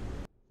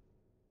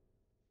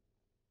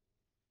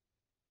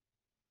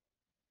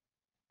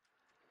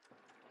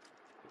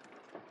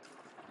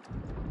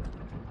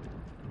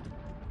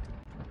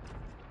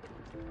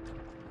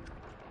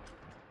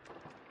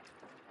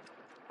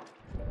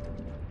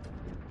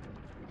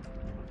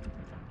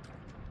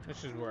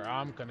 This is where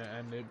I'm gonna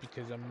end it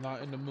because I'm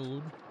not in the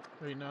mood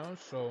right now,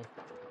 so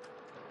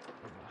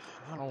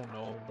I don't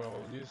know, bro.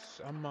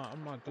 I'm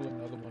not doing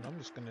another one. I'm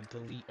just gonna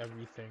delete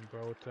everything,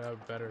 bro, to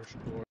have better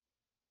story.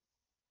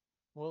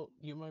 Well,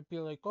 you might be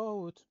like,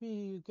 "Oh, it's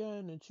me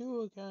again. It's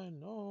you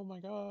again. Oh my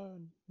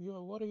God,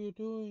 what are you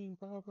doing?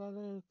 Blah blah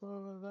this, blah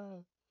blah blah."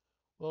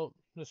 Well,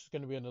 this is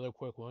gonna be another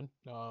quick one.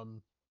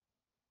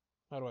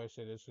 How do I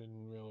say this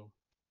in real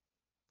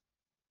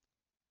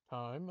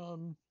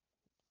time?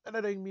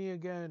 Editing me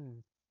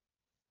again.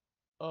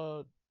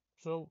 Uh,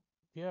 so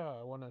yeah,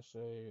 I wanna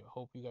say,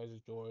 hope you guys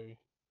enjoy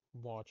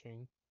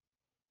watching.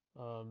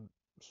 Um,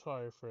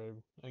 sorry for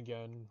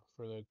again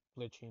for the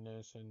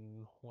glitchiness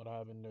and what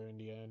happened there in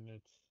the end.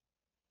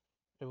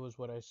 It was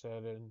what I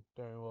said, and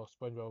during while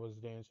SpongeBob was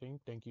dancing.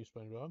 Thank you,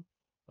 SpongeBob.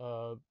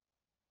 Uh,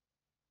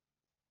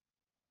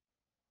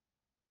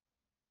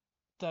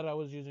 that I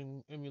was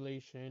using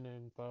emulation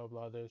and blah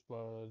blah this,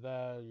 blah blah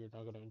that. You're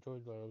not gonna enjoy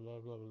blah blah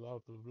blah blah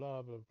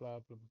blah blah blah blah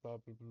blah blah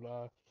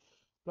blah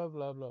blah blah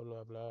blah blah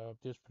blah blah.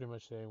 Just pretty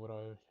much saying what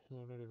I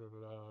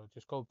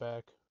just go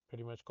back.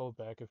 Pretty much go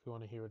back if you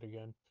want to hear it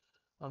again.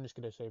 I'm just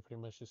gonna say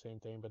pretty much the same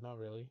thing, but not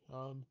really.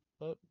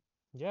 But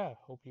yeah,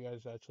 hope you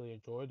guys actually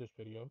enjoyed this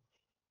video.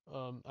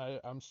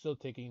 I'm still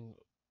taking.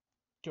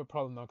 You're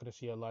probably not gonna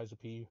see a Liza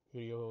P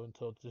video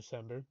until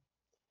December.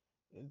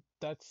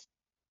 That's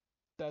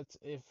that's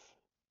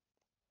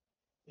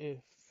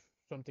if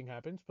something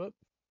happens. But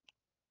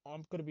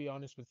I'm gonna be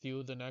honest with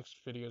you. The next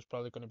video is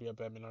probably gonna be a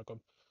Batman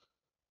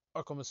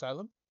Arkham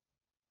Asylum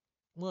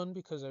one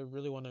because I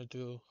really want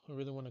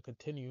to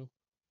continue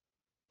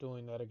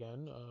doing that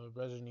again.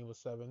 Resident Evil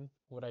 7.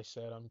 What I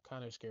said, I'm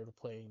kind of scared of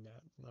playing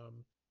that.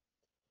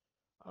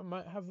 I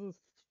might have a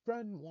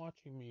friend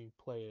watching me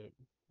play it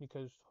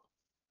because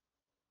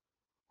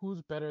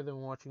who's better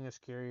than watching a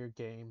scarier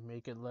game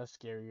make it less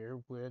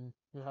scarier when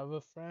you have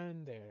a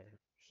friend there?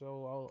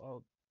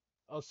 So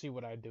I'll see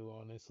what I do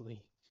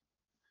honestly.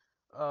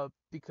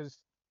 Because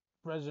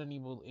Resident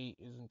Evil 8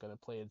 isn't gonna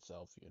play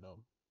itself, you know.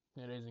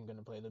 It isn't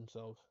gonna play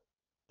themselves.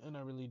 And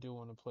I really do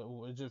want to play.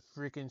 Oh, is it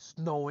freaking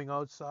snowing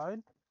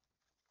outside?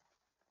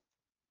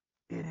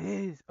 It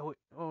is. Oh,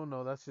 oh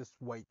no, that's just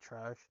white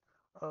trash.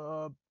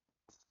 Uh,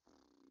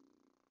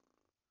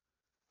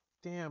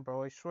 Damn,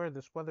 bro, I swear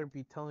this weather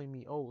be telling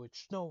me, oh,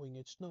 it's snowing,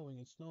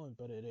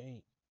 but it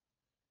ain't.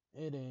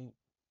 It ain't.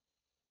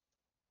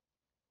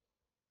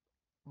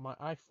 my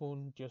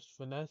iPhone just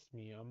finessed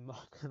me. I'm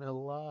not gonna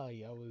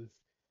lie. I was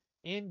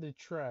in the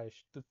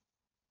trash.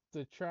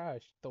 The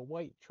trash, the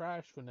white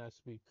trash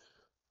finessed me.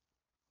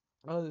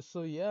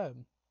 So yeah.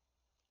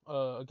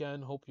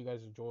 Again, hope you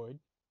guys enjoyed.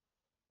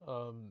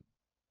 Um,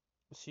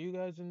 see you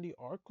guys in the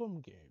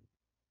Arkham game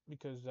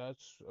because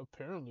that's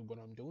apparently what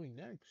I'm doing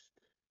next.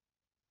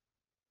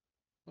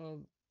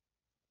 Um,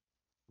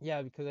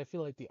 yeah, because I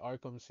feel like the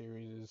Arkham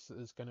series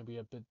is gonna be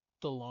a bit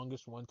the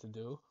longest one to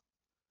do.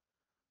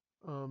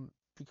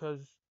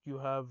 Because you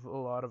have a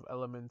lot of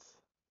elements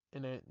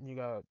in it. You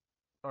got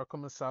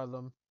Arkham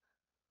Asylum,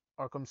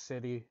 Arkham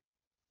City.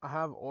 I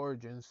have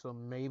Origins, so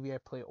maybe I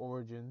play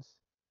Origins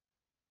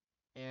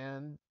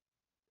and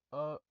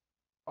uh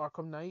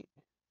Arkham Knight,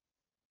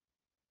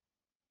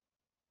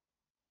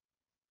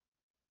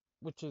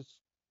 which is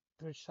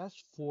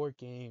that's 4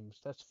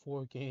 games. That's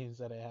 4 games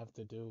that I have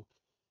to do,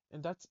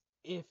 and that's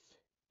if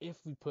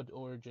we put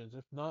Origins.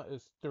 If not,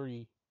 it's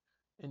 3,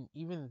 and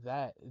even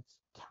that it's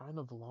kind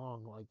of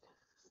long. Like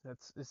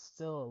it's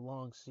still a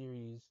long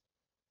series,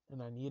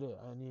 and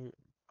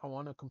I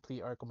want to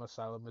complete Arkham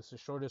Asylum. It's the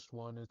shortest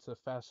one. It's the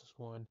fastest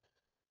one.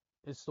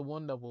 It's the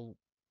one that will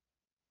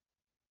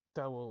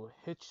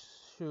hit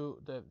you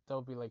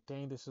that'll be like,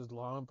 dang, this is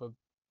long, but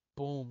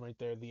boom, right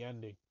there, the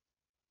ending.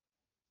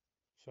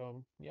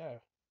 So yeah,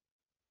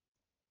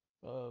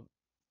 uh,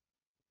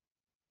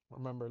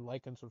 remember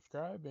like and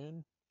subscribe,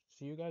 and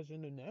see you guys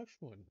in the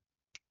next one.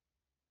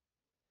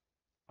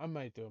 I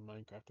might do a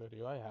Minecraft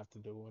video. I have to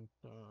do one.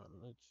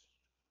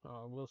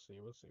 We'll see.